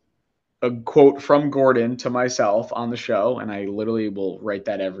that's a quote from Gordon to myself on the show. And I literally will write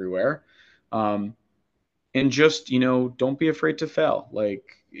that everywhere. Um, and just, don't be afraid to fail. Like,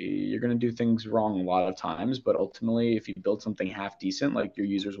 you're going to do things wrong a lot of times, but ultimately, if you build something half decent, like your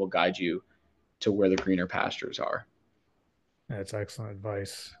users will guide you to where the greener pastures are. That's excellent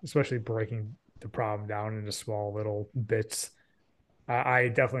advice, especially breaking the problem down into small little bits. I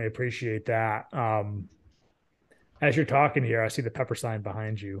definitely appreciate that. As you're talking here, I see the pepper sign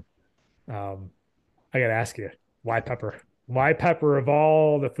behind you. Um, I got to ask you, why pepper? Why pepper of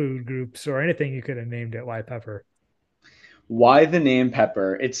all the food groups or anything you could have named it? Why pepper? Why the name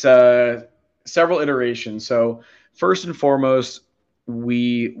Pepper? It's several iterations. So first and foremost,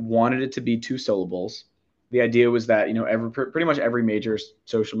 we wanted it to be two syllables. The idea was that pretty much every major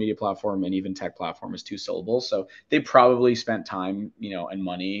social media platform and even tech platform is two syllables. So they probably spent time, and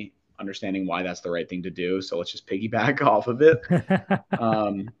money understanding why that's the right thing to do. So let's just piggyback off of it.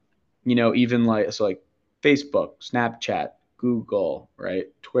 Um, even like Facebook, Snapchat, Google, right,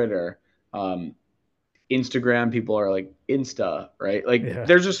 Twitter. Instagram, people are like Insta, right? Like Yeah.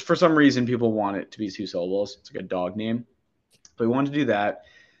 there's just for some reason people want it to be two syllables. It's like a dog name. So we wanted to do that.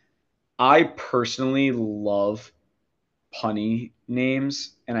 I personally love punny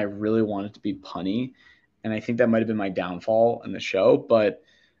names and I really want it to be punny. And I think that might have been my downfall in the show, but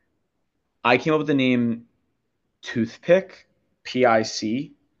I came up with the name Toothpick,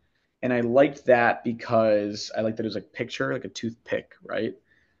 PIC. And I liked that because I liked that it was like picture, like a toothpick, right?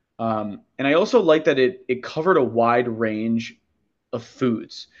 And I also like that it covered a wide range of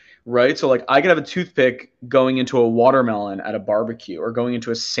foods, right? So like I could have a toothpick going into a watermelon at a barbecue or going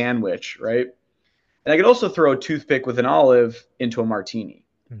into a sandwich, right? And I could also throw a toothpick with an olive into a martini.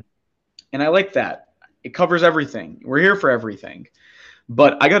 And I like that. It covers everything. We're here for everything.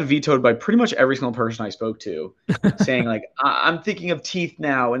 But I got vetoed by pretty much every single person I spoke to, saying like, "I'm thinking of teeth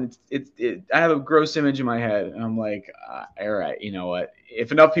now, and I have a gross image in my head." And I'm like, "All right, you know what?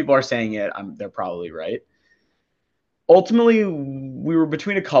 If enough people are saying it, they're probably right." Ultimately, we were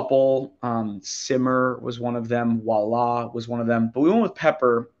between a couple. Simmer was one of them. Voila was one of them. But we went with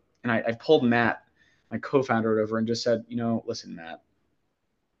Pepper, and I pulled Matt, my co-founder, over and just said, listen, Matt,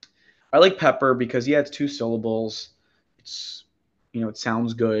 I like Pepper because yeah, it's two syllables. It's it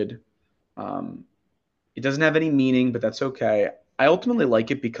sounds good. Um, it doesn't have any meaning, but that's okay. I ultimately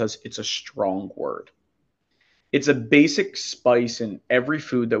like it because it's a strong word. It's a basic spice in every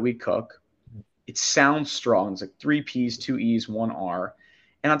food that we cook. It sounds strong. It's like three P's, two E's, one R.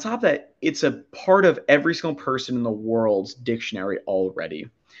 And on top of that, it's a part of every single person in the world's dictionary already.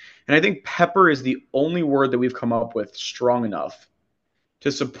 And I think pepper is the only word that we've come up with strong enough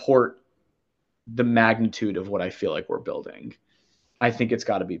to support the magnitude of what I feel like we're building, I think it's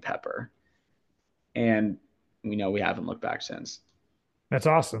got to be Pepper. And we know we haven't looked back since. That's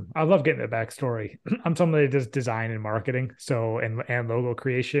awesome. I love getting the backstory. I'm somebody that does design and marketing, so and logo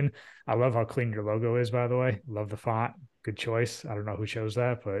creation. I love how clean your logo is, by the way. Love the font. Good choice. I don't know who chose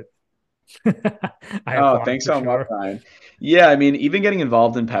that, but I Oh, applaud thanks for so much, sure. Ryan. Yeah, I mean, even getting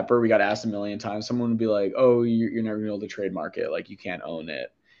involved in Pepper, we got asked a million times. Someone would be like, "Oh, you're never gonna be able to trademark it. Like, you can't own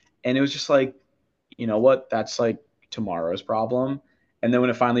it." And it was just like, you know what? That's like tomorrow's problem. And then when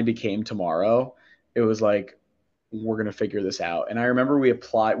it finally became tomorrow, it was like, we're gonna figure this out. And I remember we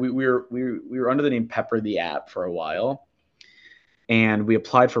applied. We were under the name Pepper the app for a while, and we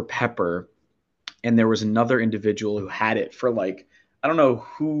applied for Pepper, and there was another individual who had it for like, I don't know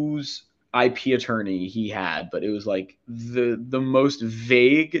whose IP attorney he had, but it was like the most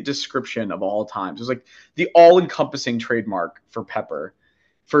vague description of all times. It was like the all-encompassing trademark for Pepper.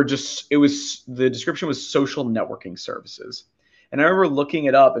 For just it was the description was social networking services. And I remember looking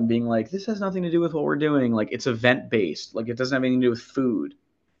it up and being like, this has nothing to do with what we're doing. Like it's event based. Like it doesn't have anything to do with food.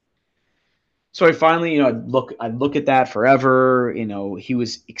 So I finally, I'd look at that forever. He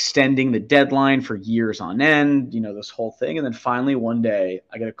was extending the deadline for years on end, this whole thing. And then finally one day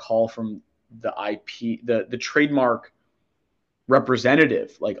I get a call from the IP, the trademark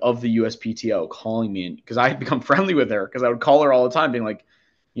representative, like of the USPTO, calling me, because I had become friendly with her because I would call her all the time being like,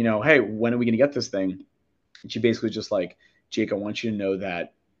 hey, when are we going to get this thing? And she basically just like, Jake, I want you to know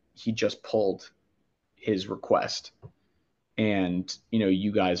that he just pulled his request, and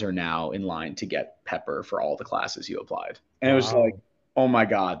you guys are now in line to get Pepper for all the classes you applied. And it was like, Wow. oh my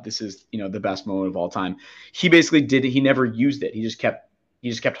god, this is the best moment of all time. He basically did it. He never used it. He just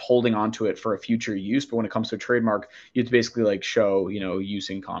kept holding on to it for a future use. But when it comes to a trademark, you have to basically like show use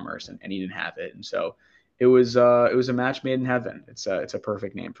in commerce, and he didn't have it. And so it was a match made in heaven. It's a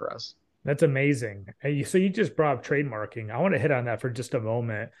perfect name for us. That's amazing. Hey, so you just brought up trademarking. I want to hit on that for just a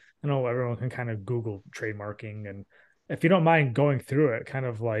moment. I know everyone can kind of Google trademarking, and if you don't mind going through it, kind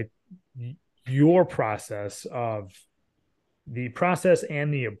of like your process of the process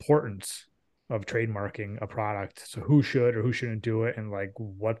and the importance of trademarking a product. So who should or who shouldn't do it, and like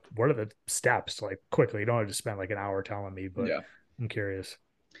what are the steps? Like quickly, you don't have to spend like an hour telling me, but Yeah. I'm curious.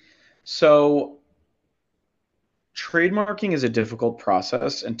 So trademarking is a difficult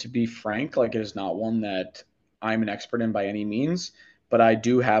process, and to be frank, like it is not one that I'm an expert in by any means, but I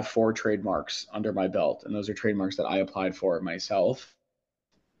do have 4 trademarks under my belt, and those are trademarks that I applied for myself.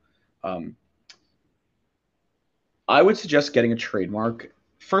 um, I would suggest getting a trademark.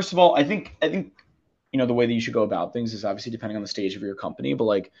 First of all, I think the way that you should go about things is obviously depending on the stage of your company, but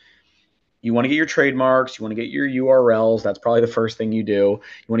like you want to get your trademarks, you want to get your URLs. That's probably the first thing you do.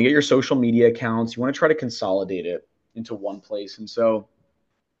 You want to get your social media accounts. You want to try to consolidate it into one place. And so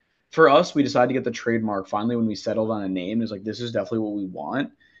for us, we decided to get the trademark finally when we settled on a name. It's like, this is definitely what we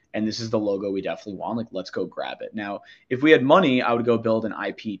want. And this is the logo we definitely want. Like, let's go grab it. Now, if we had money, I would go build an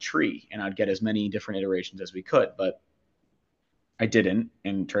IP tree and I'd get as many different iterations as we could. But I didn't.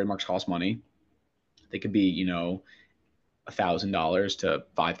 And trademarks cost money. They could be, $1,000 to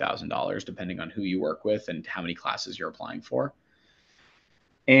 $5,000, depending on who you work with and how many classes you're applying for.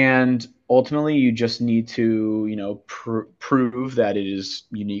 And ultimately, you just need to, prove that it is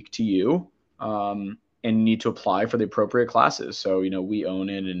unique to you, and need to apply for the appropriate classes. So, we own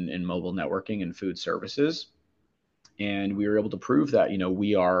it in mobile networking and food services, and we were able to prove that,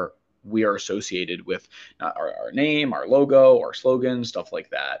 we are associated with our name, our logo, our slogan, stuff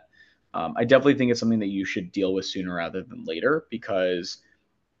like that. I definitely think it's something that you should deal with sooner rather than later, because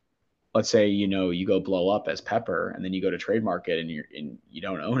let's say you go blow up as Pepper, and then you go to trademark it, and you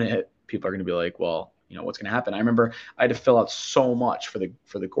don't own it. People are going to be like, well, what's going to happen? I remember I had to fill out so much for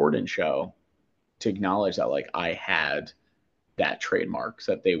the Gordon show to acknowledge that like I had that trademark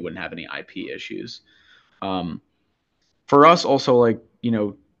so that they wouldn't have any IP issues. um, for us also, like,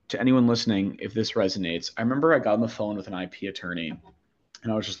 to anyone listening, if this resonates, I remember I got on the phone with an IP attorney,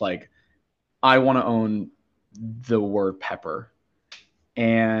 and I was just like, I want to own the word Pepper.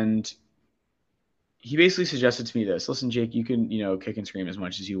 And he basically suggested to me this: listen, Jake, you can, kick and scream as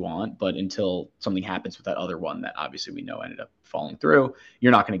much as you want, but until something happens with that other one that obviously we know ended up falling through,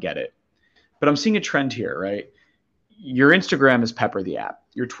 you're not going to get it. But I'm seeing a trend here, right? Your Instagram is Pepper the app.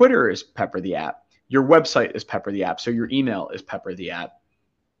 Your Twitter is Pepper the app. Your website is Pepper the app. So your email is Pepper the app.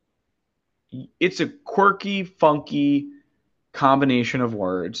 It's a quirky, funky combination of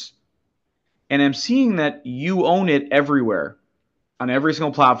words. And I'm seeing that you own it everywhere on every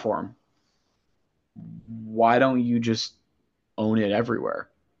single platform. Why don't you just own it everywhere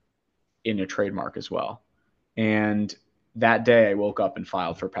in a trademark as well? And that day I woke up and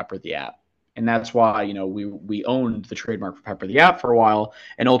filed for Pepper the app. And that's why, we owned the trademark for Pepper the app for a while,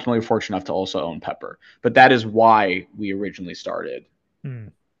 and ultimately were fortunate enough to also own Pepper. But that is why we originally started Hmm.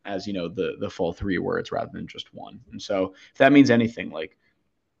 as, the full 3 words rather than just one. And so if that means anything, like,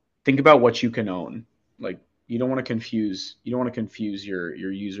 think about what you can own. Like, you don't want to confuse your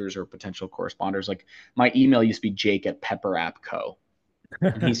users or potential corresponders. Like, my email used to be Jake at Pepper App Co.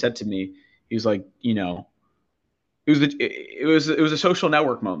 And he said to me, he was like, it was a social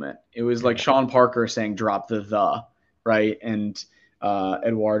network moment. It was like Yeah. Sean Parker saying drop the, right? And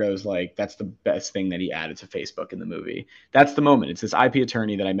Eduardo's like, that's the best thing that he added to Facebook in the movie. That's the moment. It's this IP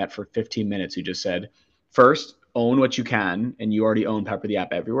attorney that I met for 15 minutes who just said, first, own what you can, and you already own Pepper the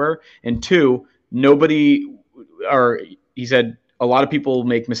app everywhere. And two, nobody, or he said, a lot of people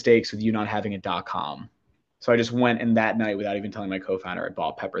make mistakes with you not having a .com. So I just went, and that night, without even telling my co-founder, I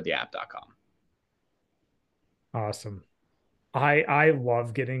bought peppertheapp.com. Awesome. I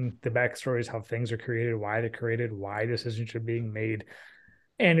love getting the backstories, how things are created, why they're created, why decisions are being made.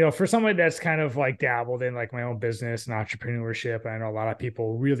 And for somebody that's kind of like dabbled in like my own business and entrepreneurship, I know a lot of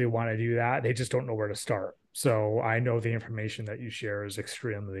people really want to do that. They just don't know where to start. So I know the information that you share is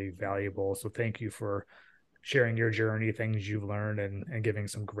extremely valuable. So thank you for sharing your journey, things you've learned, and giving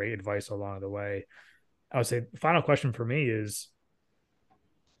some great advice along the way. I would say the final question for me is,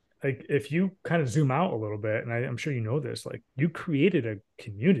 like, if you kind of zoom out a little bit, and I'm sure you know this, like you created a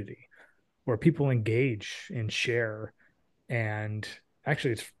community where people engage and share, and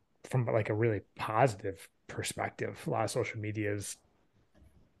actually it's from like a really positive perspective. A lot of social media is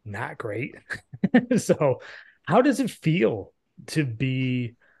not great. So how does it feel to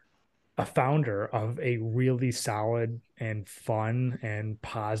be a founder of a really solid and fun and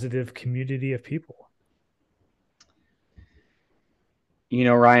positive community of people?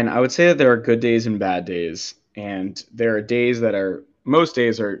 Ryan, I would say that there are good days and bad days. And there are days most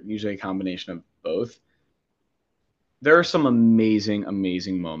days are usually a combination of both. There are some amazing,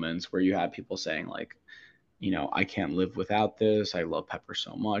 amazing moments where you have people saying, like, I can't live without this. I love Pepper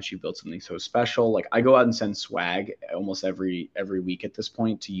so much. You built something so special. Like, I go out and send swag almost every week at this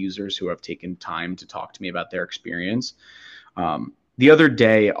point to users who have taken time to talk to me about their experience. The other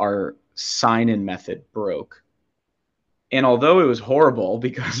day, our sign-in method broke. And although it was horrible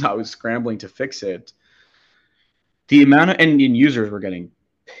because I was scrambling to fix it, the amount of and users were getting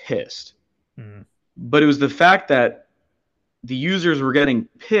pissed. Mm, But it was the fact that the users were getting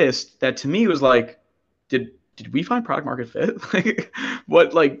pissed that to me was like, did we find product market fit?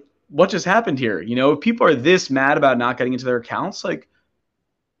 What just happened here? If people are this mad about not getting into their accounts, like,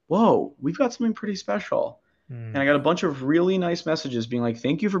 whoa, we've got something pretty special. And mm. I got a bunch of really nice messages being like,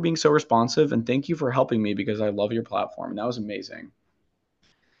 thank you for being so responsive and thank you for helping me because I love your platform. And that was amazing.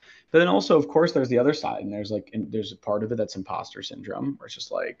 But then also, of course, there's the other side, and there's a part of it that's imposter syndrome, where it's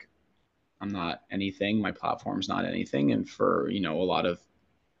just like, I'm not anything, my platform's not anything, and for a lot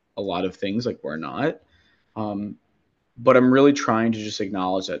of things, like, we're not. Um, but I'm really trying to just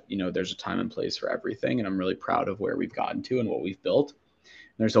acknowledge that there's a time and place for everything, and I'm really proud of where we've gotten to and what we've built.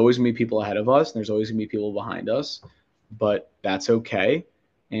 There's always gonna be people ahead of us, and there's always gonna be people behind us, but that's okay.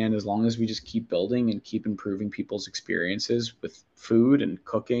 And as long as we just keep building and keep improving people's experiences with food and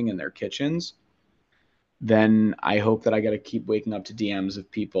cooking in their kitchens, then I hope that I got to keep waking up to DMs of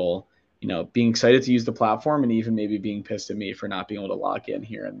people, being excited to use the platform and even maybe being pissed at me for not being able to log in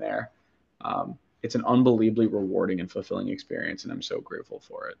here and there. It's an unbelievably rewarding and fulfilling experience, and I'm so grateful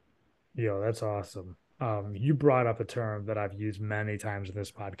for it. That's awesome. You brought up a term that I've used many times in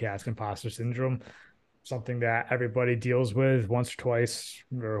this podcast, imposter syndrome, something that everybody deals with once or twice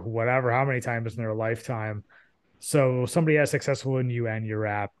or whatever, how many times in their lifetime. So somebody as successful in you and your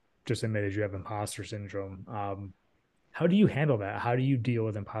app just admitted you have imposter syndrome. How do you handle that? How do you deal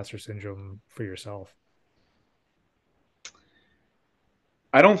with imposter syndrome for yourself?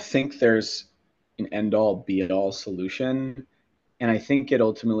 I don't think there's an end all be all solution. And I think it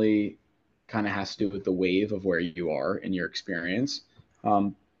ultimately kind of has to do with the wave of where you are in your experience.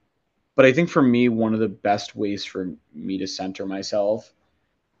 Um, but I think for me, one of the best ways for me to center myself,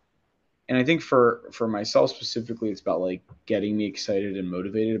 and I think for myself specifically, it's about like getting me excited and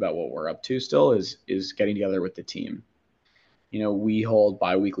motivated about what we're up to still is getting together with the team. We hold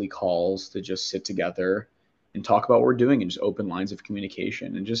biweekly calls to just sit together and talk about what we're doing and just open lines of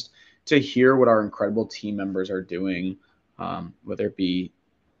communication and just to hear what our incredible team members are doing, whether it be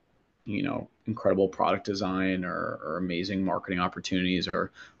incredible product design or amazing marketing opportunities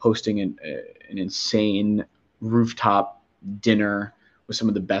or hosting an insane rooftop dinner with some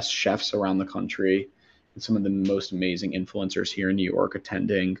of the best chefs around the country and some of the most amazing influencers here in New York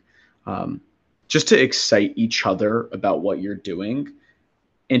attending, um, just to excite each other about what you're doing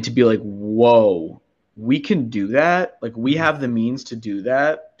and to be like, whoa, we can do that. Like we Mm. have the means to do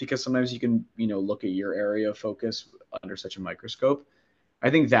that, because sometimes you can, look at your area of focus under such a microscope. I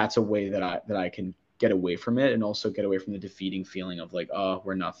think that's a way that I can get away from it, and also get away from the defeating feeling of like, oh,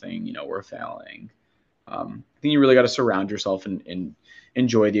 we're nothing, we're failing. I think you really got to surround yourself and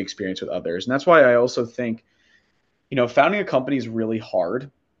enjoy the experience with others. And that's why I also think, founding a company is really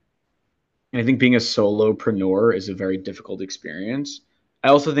hard. And I think being a solopreneur is a very difficult experience. I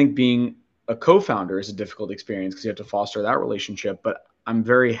also think being a co-founder is a difficult experience because you have to foster that relationship. But I'm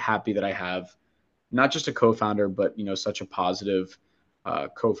very happy that I have not just a co-founder, but such a positive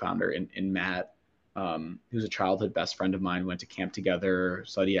co-founder in Matt, who's a childhood best friend of mine. Went to camp together,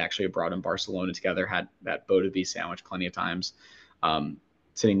 studied actually abroad in Barcelona together, had that Boda sandwich plenty of times, um,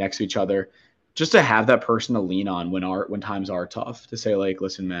 sitting next to each other. Just to have that person to lean on when times are tough, to say like,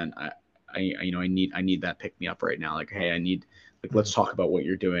 listen, man, I need that pick me up right now. Like, hey, let's Mm. talk about what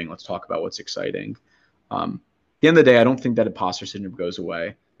you're doing. Let's talk about what's exciting. At the end of the day, I don't think that imposter syndrome goes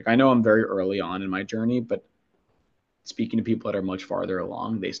away. Like, I know I'm very early on in my journey, but speaking to people that are much farther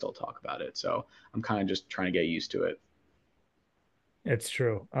along, they still talk about it. So I'm kind of just trying to get used to it. It's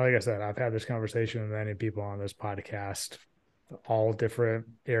true. Like I said, I've had this conversation with many people on this podcast, all different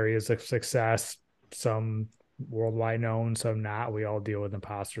areas of success, some worldwide known, some not. We all deal with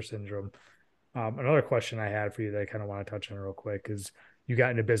imposter syndrome. Another question I had for you that I kind of want to touch on real quick is you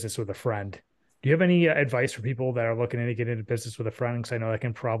got into business with a friend. Do you have any advice for people that are looking to get into business with a friend? Because I know that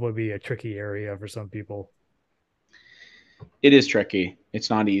can probably be a tricky area for some people. It is tricky. It's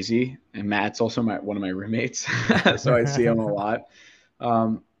not easy. And Matt's also one of my roommates, so I see him a lot.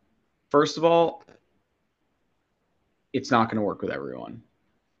 Um, First of all, it's not going to work with everyone,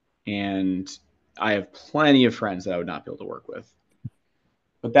 and I have plenty of friends that I would not be able to work with.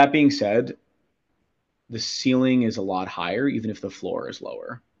 But that being said, the ceiling is a lot higher, even if the floor is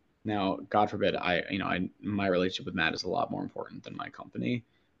lower. Now, God forbid, my relationship with Matt is a lot more important than my company,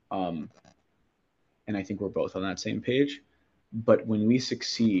 um, and I think we're both on that same page. But when we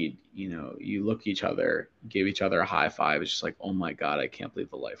succeed, you look at each other, give each other a high five. It's just like, oh my God, I can't believe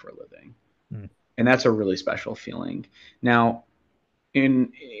the life we're living, Hmm. and that's a really special feeling. Now,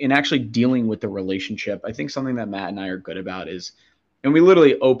 in actually dealing with the relationship, I think something that Matt and I are good about is, and we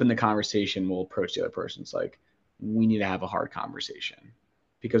literally open the conversation, we'll approach the other person. It's like, we need to have a hard conversation,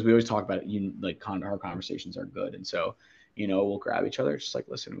 because we always talk about it. Hard conversations are good. And so, we'll grab each other. It's just like,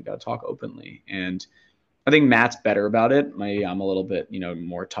 listen, we got to talk openly. And I think Matt's better about it. Maybe I'm a little bit,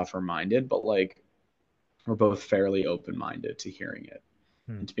 more tougher minded, but like, we're both fairly open minded to hearing it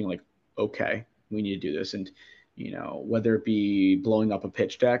Hmm. and to being like, okay, we need to do this. And, whether it be blowing up a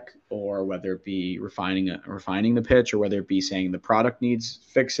pitch deck, or whether it be refining the pitch, or whether it be saying the product needs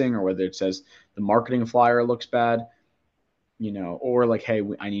fixing, or whether it says the marketing flyer looks bad, or like, hey,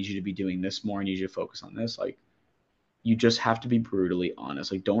 I need you to be doing this more. I need you to focus on this. Like, you just have to be brutally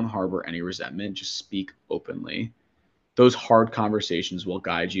honest. Like, don't harbor any resentment. Just speak openly. Those hard conversations will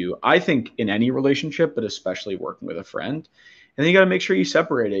guide you, I think, in any relationship, but especially working with a friend. And then you got to make sure you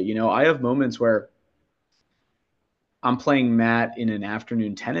separate it. I have moments where I'm playing Matt in an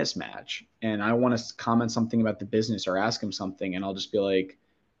afternoon tennis match, and I want to comment something about the business or ask him something, and I'll just be like,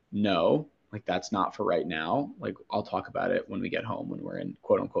 no, like, that's not for right now. Like, I'll talk about it when we get home, when we're in,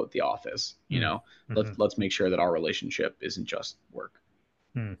 quote unquote, the office. Hmm. Let's Hmm. let's make sure that our relationship isn't just work.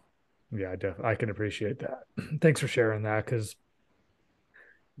 Hmm. Yeah, I can appreciate that. Thanks for sharing that because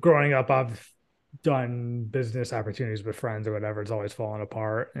growing up, I've done business opportunities with friends or whatever. It's always falling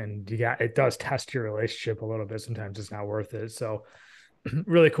apart, and it does test your relationship a little bit. Sometimes it's not worth it. So,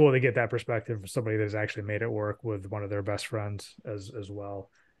 really cool to get that perspective from somebody that's actually made it work with one of their best friends as well.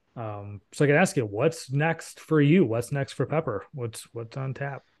 So I can ask you, what's next for you? What's next for Pepper? What's on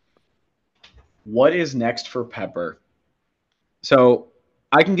tap? What is next for Pepper? So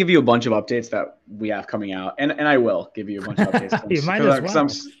I can give you a bunch of updates that we have coming out, and I will give you a bunch of updates You might as well.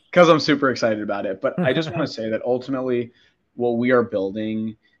 because I'm super excited about it. But I just want to say that ultimately, what we are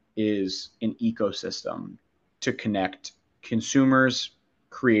building is an ecosystem to connect consumers,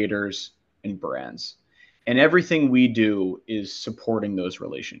 creators, and brands, and everything we do is supporting those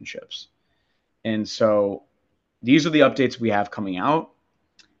relationships. And so these are the updates we have coming out.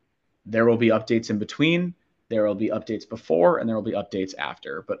 There will be updates in between, there will be updates before, and there will be updates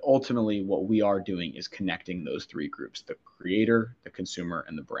after. But ultimately, what we are doing is connecting those three groups: the creator, the consumer,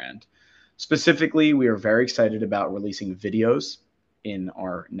 and the brand. Specifically, we are very excited about releasing videos in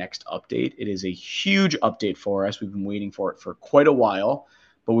our next update. It is a huge update for us. We've been waiting for it for quite a while,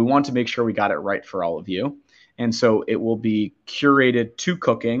 but we want to make sure we got it right for all of you. And so it will be curated to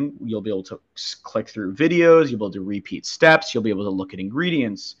cooking. You'll be able to click through videos. You'll be able to repeat steps. You'll be able to look at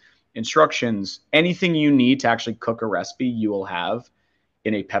ingredients, instructions, anything you need to actually cook a recipe, you will have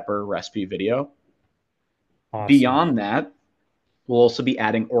in a pepper recipe video. Awesome. Beyond that, we'll also be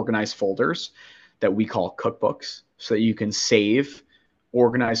adding organized folders that we call cookbooks, so that you can save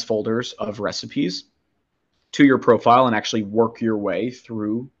organized folders of recipes to your profile and actually work your way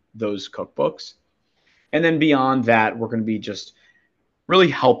through those cookbooks. And then beyond that, we're going to be just really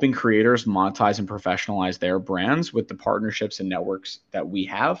helping creators monetize and professionalize their brands with the partnerships and networks that we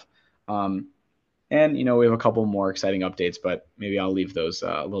have. And, we have a couple more exciting updates, but maybe I'll leave those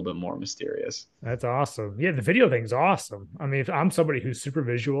a little bit more mysterious. That's awesome. Yeah, the video thing's awesome. I mean, if I'm somebody who's super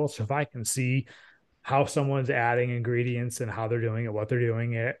visual, so if I can see how someone's adding ingredients and how they're doing it, what they're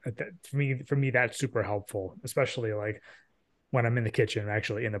doing it, for me, that's super helpful, especially like when I'm in the kitchen,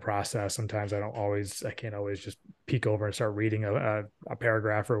 actually in the process. Sometimes I can't always just peek over and start reading a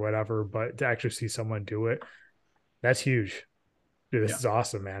paragraph or whatever, but to actually see someone do it, that's huge. Dude, this is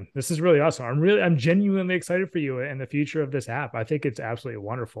awesome, man. This is really awesome. I'm genuinely excited for you and the future of this app. I think it's absolutely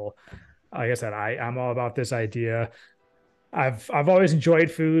wonderful. Like I said, I'm all about this idea. I've always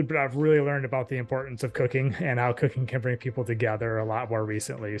enjoyed food, but I've really learned about the importance of cooking and how cooking can bring people together a lot more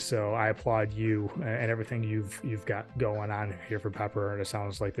recently. So I applaud you and everything you've got going on here for Pepper. And it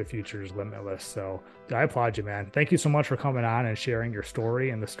sounds like the future is limitless. So I applaud you, man. Thank you so much for coming on and sharing your story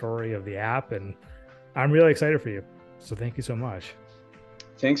and the story of the app. And I'm really excited for you. So thank you so much.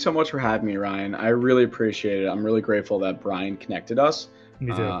 Thanks so much for having me, Ryan. I really appreciate it. I'm really grateful that Brian connected us.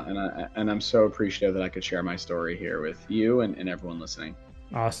 Me too. And I'm so appreciative that I could share my story here with you and everyone listening.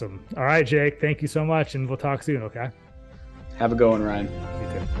 Awesome. All right, Jake. Thank you so much. And we'll talk soon, okay? Have a good one, Ryan.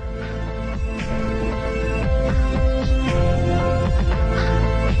 You too.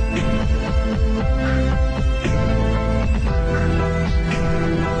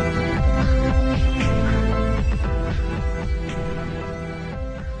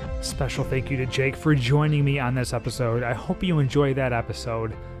 Special thank you to Jake for joining me on this episode. I hope you enjoyed that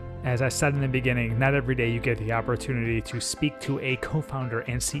episode. As I said in the beginning, not every day you get the opportunity to speak to a co-founder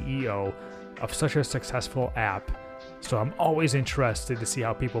and CEO of such a successful app. So I'm always interested to see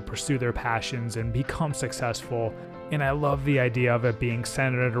how people pursue their passions and become successful. And I love the idea of it being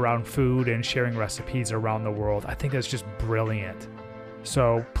centered around food and sharing recipes around the world. I think that's just brilliant.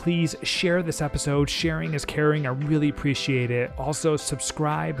 So please share this episode. Sharing is caring. I really appreciate it. Also,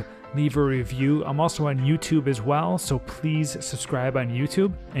 subscribe, leave a review. I'm also on YouTube as well, so please subscribe on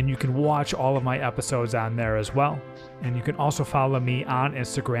YouTube, and you can watch all of my episodes on there as well. And you can also follow me on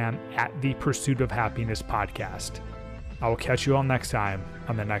Instagram at the Pursuit of Happiness Podcast. I will catch you all next time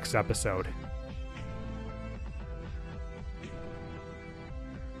on the next episode.